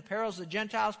countrymen, and perils of the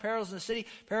Gentiles, perils in the city,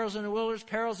 perils in the wilderness,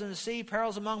 perils in the sea,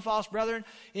 perils among false brethren,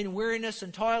 in weariness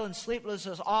and toil and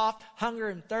sleeplessness oft, hunger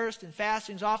and thirst and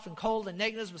fastings often, cold and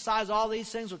nakedness. Besides all these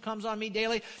things which comes on me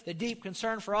daily, the deep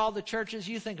concern for all the churches.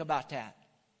 You think about that.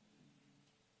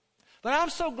 But I'm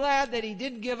so glad that he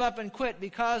didn't give up and quit,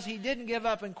 because he didn't give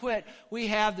up and quit. We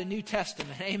have the New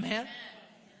Testament. Amen.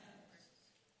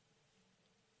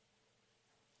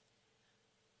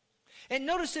 And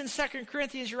notice in 2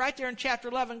 Corinthians, you're right there in chapter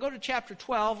 11. Go to chapter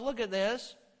 12. Look at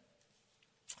this.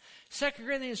 2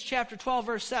 Corinthians chapter 12,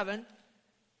 verse 7.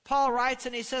 Paul writes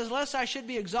and he says, lest I should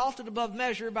be exalted above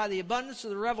measure by the abundance of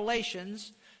the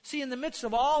revelations. See, in the midst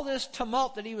of all this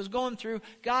tumult that he was going through,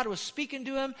 God was speaking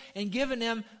to him and giving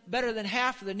him better than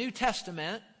half of the New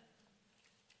Testament.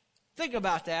 Think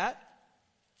about that.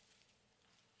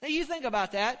 Now you think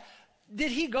about that.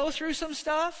 Did he go through some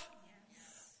stuff?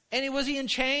 And was he in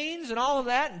chains and all of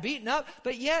that and beaten up?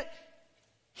 But yet,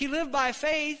 he lived by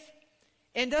faith.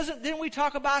 And didn't we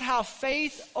talk about how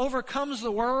faith overcomes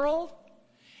the world?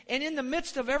 And in the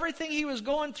midst of everything he was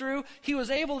going through, he was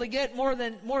able to get more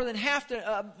than half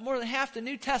the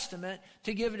New Testament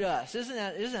to give to us. Isn't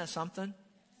that something?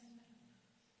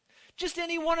 Just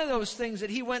any one of those things that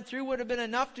he went through would have been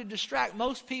enough to distract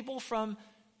most people from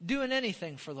doing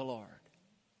anything for the Lord.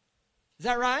 Is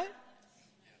that right?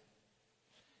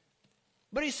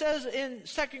 But he says in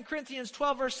 2 Corinthians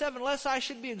 12, verse 7, lest I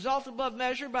should be exalted above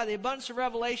measure by the abundance of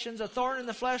revelations, a thorn in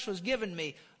the flesh was given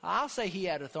me. I'll say he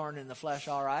had a thorn in the flesh,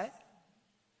 all right.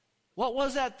 What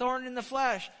was that thorn in the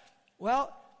flesh?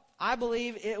 Well, I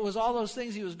believe it was all those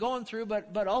things he was going through,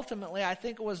 but ultimately I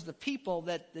think it was the people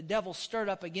that the devil stirred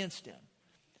up against him.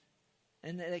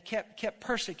 And they kept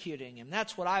persecuting him.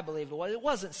 That's what I believe it was. It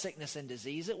wasn't sickness and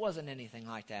disease. It wasn't anything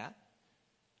like that.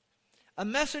 a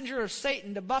messenger of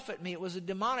Satan to buffet me. It was a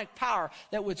demonic power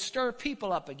that would stir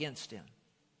people up against him.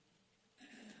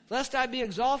 Lest I be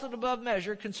exalted above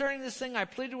measure. Concerning this thing I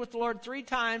pleaded with the Lord 3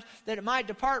 times that it might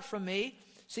depart from me.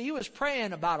 See, he was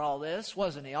praying about all this,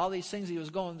 wasn't he? All these things he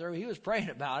was going through, he was praying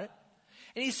about it.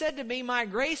 And he said to me, my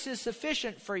grace is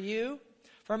sufficient for you,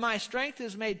 for my strength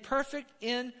is made perfect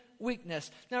in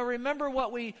weakness. Now remember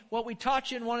what we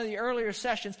taught you in one of the earlier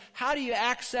sessions. How do you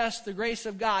access the grace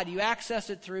of God? You access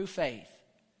it through faith.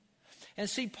 And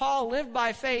see, Paul lived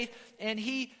by faith, and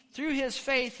through his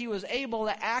faith, he was able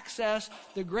to access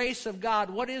the grace of God.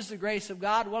 What is the grace of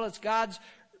God? Well, it's God's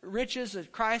riches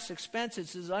at Christ's expense.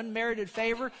 It's his unmerited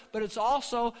favor, but it's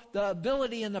also the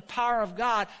ability and the power of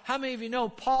God. How many of you know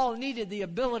Paul needed the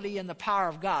ability and the power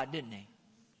of God, didn't he?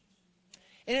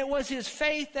 And it was his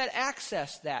faith that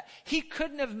accessed that. He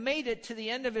couldn't have made it to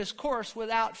the end of his course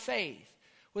without faith,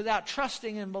 without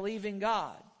trusting and believing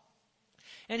God.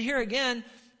 And here again,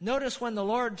 notice when the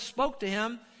Lord spoke to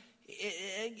him,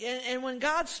 and when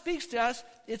God speaks to us,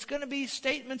 it's going to be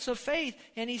statements of faith.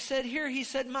 And he said,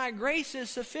 my grace is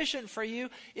sufficient for you.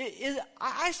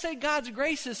 I say God's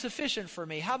grace is sufficient for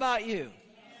me. How about you?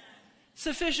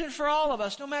 Sufficient for all of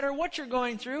us. No matter what you're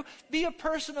going through, be a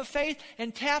person of faith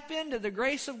and tap into the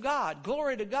grace of God.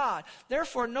 Glory to God.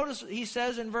 Therefore, notice he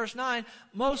says in verse 9,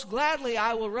 most gladly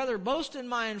I will rather boast in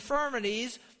my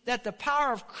infirmities, that the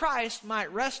power of Christ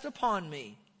might rest upon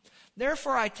me.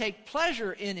 Therefore, I take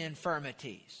pleasure in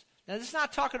infirmities. Now, this is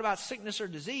not talking about sickness or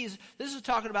disease. This is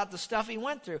talking about the stuff he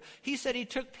went through. He said he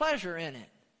took pleasure in it.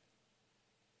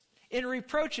 In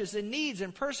reproaches, in needs,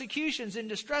 in persecutions, in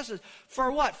distresses. For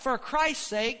what? For Christ's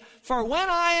sake. For when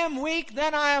I am weak,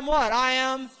 then I am what? I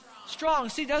am strong.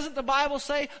 See, doesn't the Bible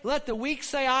say, let the weak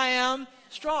say I am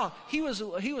strong? He was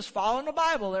following the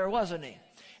Bible there, wasn't he?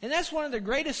 And that's one of the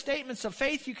greatest statements of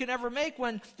faith you can ever make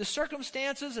when the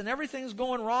circumstances and everything's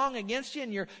going wrong against you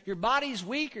and your body's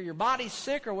weak or your body's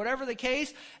sick or whatever the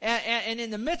case. And in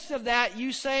the midst of that,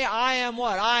 you say, I am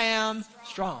what? I am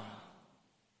strong.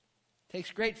 It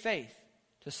takes great faith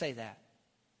to say that.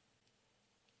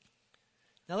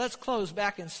 Now let's close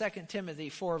back in 2 Timothy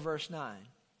 4 verse 9.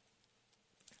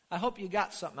 I hope you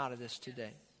got something out of this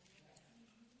today.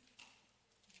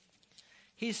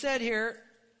 He said here,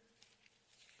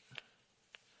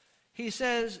 he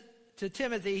says to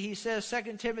Timothy,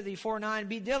 2 Timothy 4:9,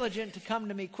 be diligent to come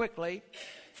to me quickly,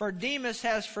 for Demas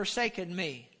has forsaken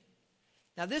me.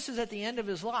 Now this is at the end of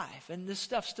his life, and this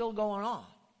stuff's still going on.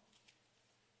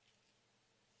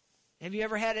 Have you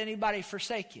ever had anybody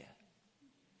forsake you?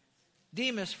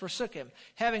 Demas forsook him,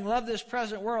 having loved this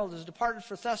present world, is departed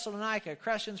for Thessalonica,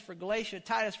 Crescens for Galatia,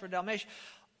 Titus for Dalmatia.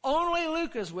 Only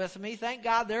Luke is with me. Thank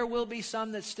God there will be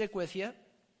some that stick with you.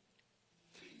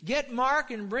 Get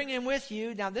Mark and bring him with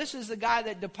you. Now this is the guy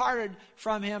that departed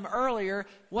from him earlier.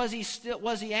 Was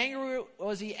he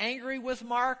angry with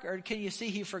Mark, or can you see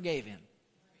he forgave him?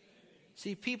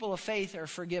 See, people of faith are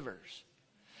forgivers.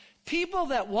 People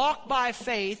that walk by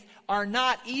faith are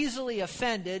not easily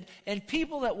offended, and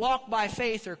people that walk by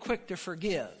faith are quick to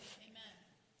forgive.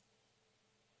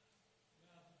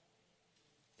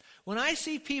 When I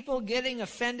see people getting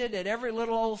offended at every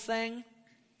little old thing,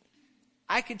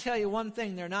 I can tell you one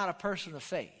thing, they're not a person of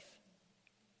faith.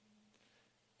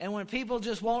 And when people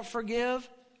just won't forgive,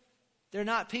 they're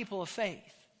not people of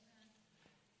faith.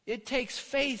 It takes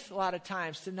faith a lot of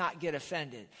times to not get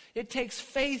offended. It takes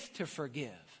faith to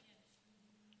forgive.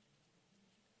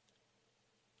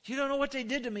 You don't know what they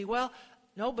did to me. Well,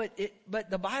 no, but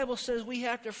the Bible says we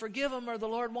have to forgive them or the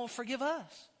Lord won't forgive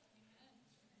us.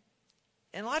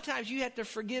 And a lot of times you have to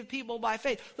forgive people by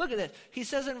faith. Look at this. He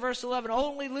says in verse 11,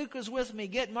 only Luke is with me.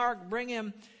 Get Mark, bring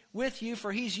him with you,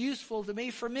 for he's useful to me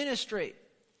for ministry.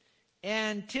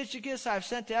 And Tychicus I've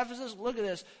sent to Ephesus. Look at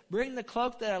this. Bring the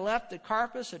cloak that I left at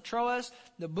Carpus, at Troas,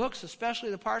 the books,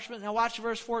 especially the parchment. Now watch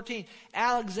verse 14.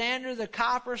 Alexander the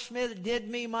coppersmith did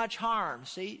me much harm.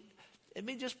 See,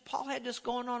 Paul had this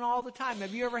going on all the time.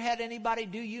 Have you ever had anybody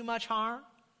do you much harm?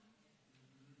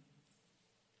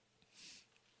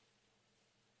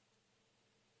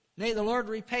 May the Lord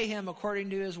repay him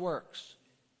according to his works.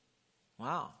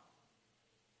 Wow.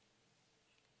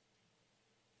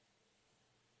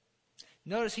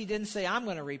 Notice he didn't say, I'm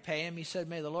going to repay him. He said,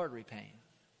 may the Lord repay him.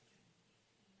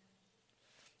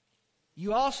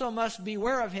 You also must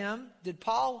beware of him. Did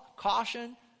Paul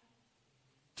caution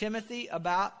Timothy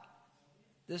about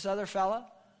this other fella?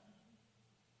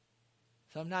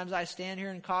 Sometimes I stand here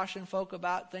and caution folk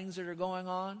about things that are going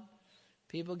on.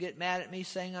 People get mad at me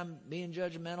saying I'm being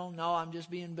judgmental. No, I'm just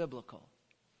being biblical.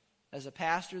 As a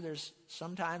pastor,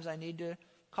 sometimes I need to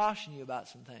caution you about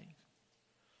some things.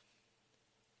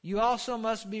 You also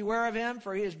must beware of him,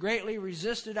 for he has greatly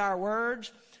resisted our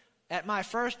words. At my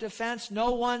first defense,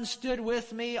 no one stood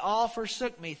with me, all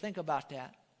forsook me. Think about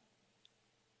that.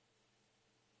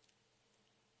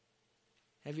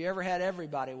 Have you ever had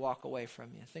everybody walk away from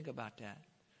you? Think about that.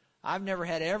 I've never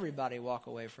had everybody walk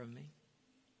away from me.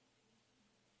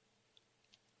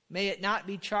 May it not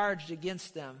be charged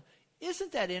against them.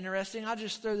 Isn't that interesting? I'll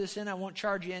just throw this in. I won't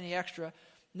charge you any extra.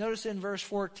 Notice in verse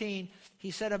 14,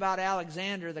 he said about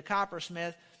Alexander, the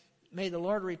coppersmith, may the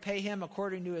Lord repay him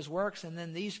according to his works. And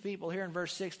then these people here in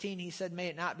verse 16, he said, may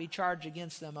it not be charged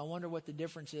against them. I wonder what the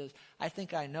difference is. I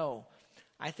think I know.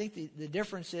 I think the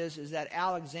difference is that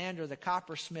Alexander, the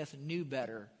coppersmith, knew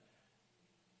better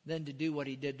than to do what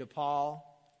he did to Paul.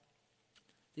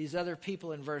 These other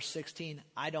people in verse 16,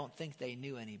 I don't think they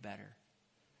knew any better.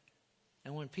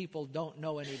 And when people don't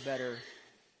know any better,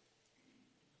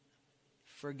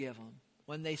 forgive them.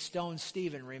 When they stoned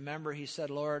Stephen, remember he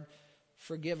said, Lord,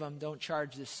 forgive them. Don't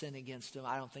charge this sin against them.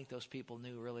 I don't think those people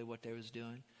knew really what they was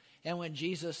doing. And when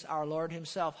Jesus, our Lord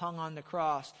himself, hung on the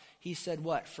cross, he said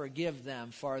what? Forgive them,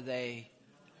 for they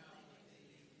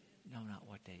know not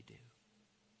what they do.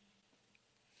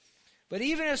 But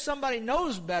even if somebody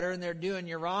knows better and they're doing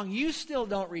you wrong, you still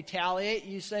don't retaliate.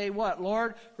 You say what?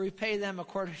 Lord, repay them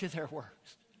according to their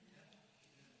works.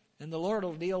 And the Lord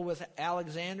will deal with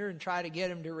Alexander and try to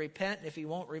get him to repent. And if he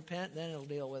won't repent, then he'll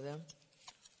deal with him.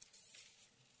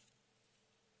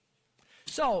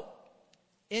 So,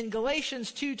 in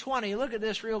Galatians 2:20, look at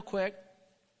this real quick.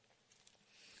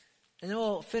 And then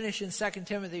we'll finish in 2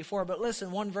 Timothy 4. But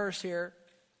listen, one verse here.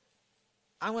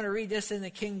 I'm going to read this in the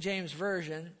King James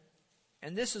Version.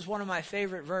 And this is one of my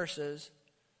favorite verses.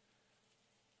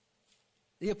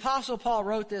 The Apostle Paul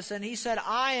wrote this, and he said,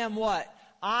 I am what?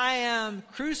 I am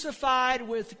crucified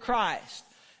with Christ.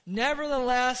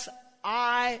 Nevertheless,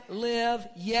 I live,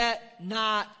 yet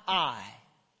not I.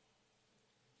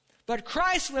 But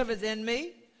Christ liveth in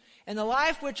me, and the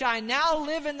life which I now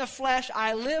live in the flesh,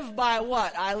 I live by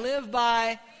what? I live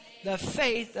by the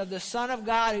faith of the Son of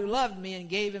God who loved me and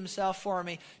gave himself for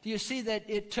me. Do you see that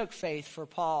it took faith for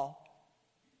Paul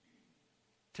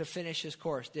to finish his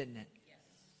course, didn't it? Yes.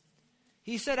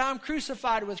 He said, I'm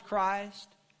crucified with Christ.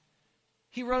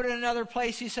 He wrote in another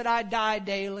place, he said, I die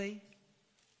daily.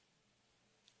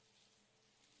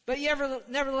 But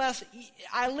nevertheless,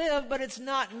 I live, but it's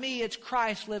not me, it's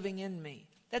Christ living in me.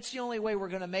 That's the only way we're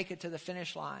going to make it to the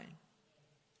finish line.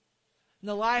 In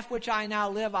the life which I now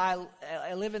live, I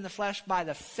live in the flesh by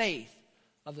the faith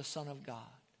of the Son of God.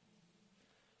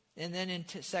 And then in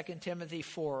 2 Timothy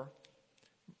 4,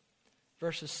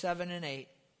 verses 7 and 8.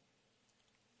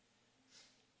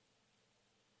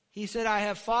 He said, I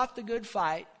have fought the good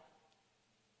fight.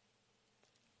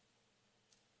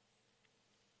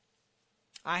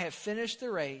 I have finished the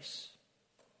race.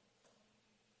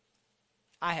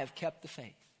 I have kept the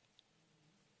faith.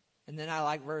 And then I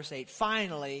like verse 8.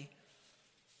 Finally,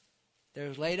 there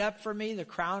is laid up for me the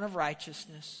crown of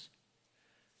righteousness,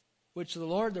 which the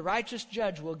Lord, the righteous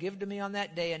judge, will give to me on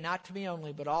that day, and not to me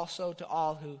only, but also to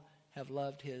all who have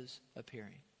loved his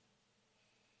appearing.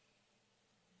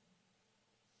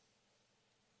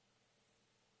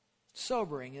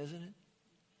 Sobering, isn't it?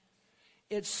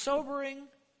 It's sobering,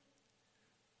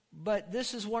 but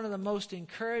this is one of the most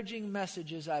encouraging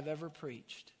messages I've ever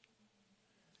preached.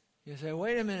 You say,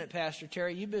 wait a minute, Pastor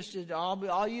Terry, you just did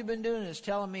all you've been doing is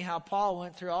telling me how Paul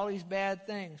went through all these bad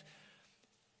things.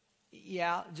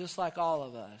 Yeah, just like all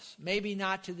of us. Maybe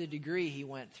not to the degree he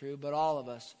went through, but all of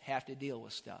us have to deal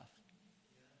with stuff.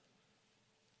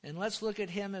 And let's look at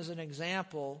him as an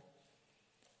example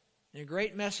and a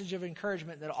great message of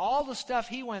encouragement that all the stuff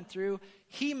he went through,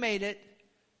 he made it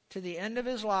to the end of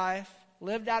his life,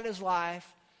 lived out his life,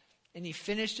 and he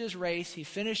finished his race. He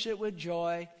finished it with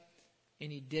joy,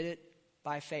 and he did it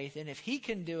by faith. And if he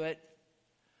can do it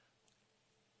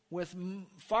with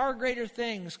far greater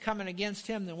things coming against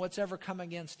him than what's ever come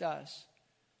against us,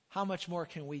 how much more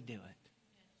can we do it?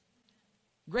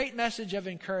 Great message of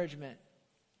encouragement.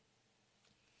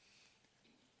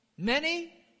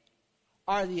 Many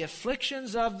are the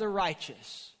afflictions of the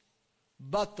righteous,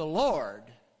 but the Lord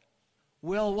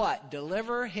will what?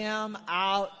 Deliver him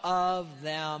out of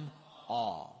them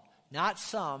all. Not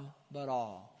some, but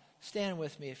all. Stand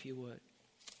with me if you would.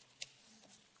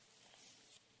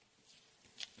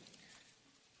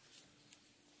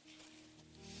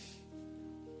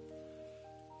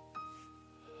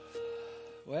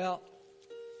 Well,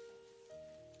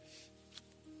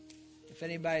 if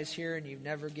anybody's here and you've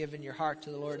never given your heart to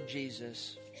the Lord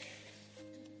Jesus,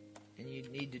 and you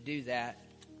need to do that,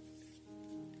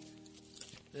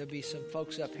 there'll be some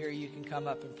folks up here. You can come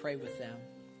up and pray with them.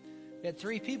 We had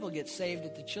 3 people get saved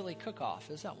at the chili cook-off.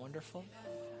 Isn't that wonderful?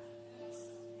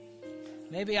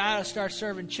 Maybe I ought to start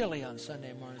serving chili on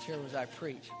Sunday mornings here as I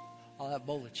preach. I'll have a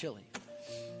bowl of chili.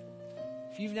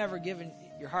 If you've never given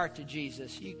your heart to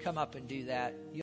Jesus, you come up and do that.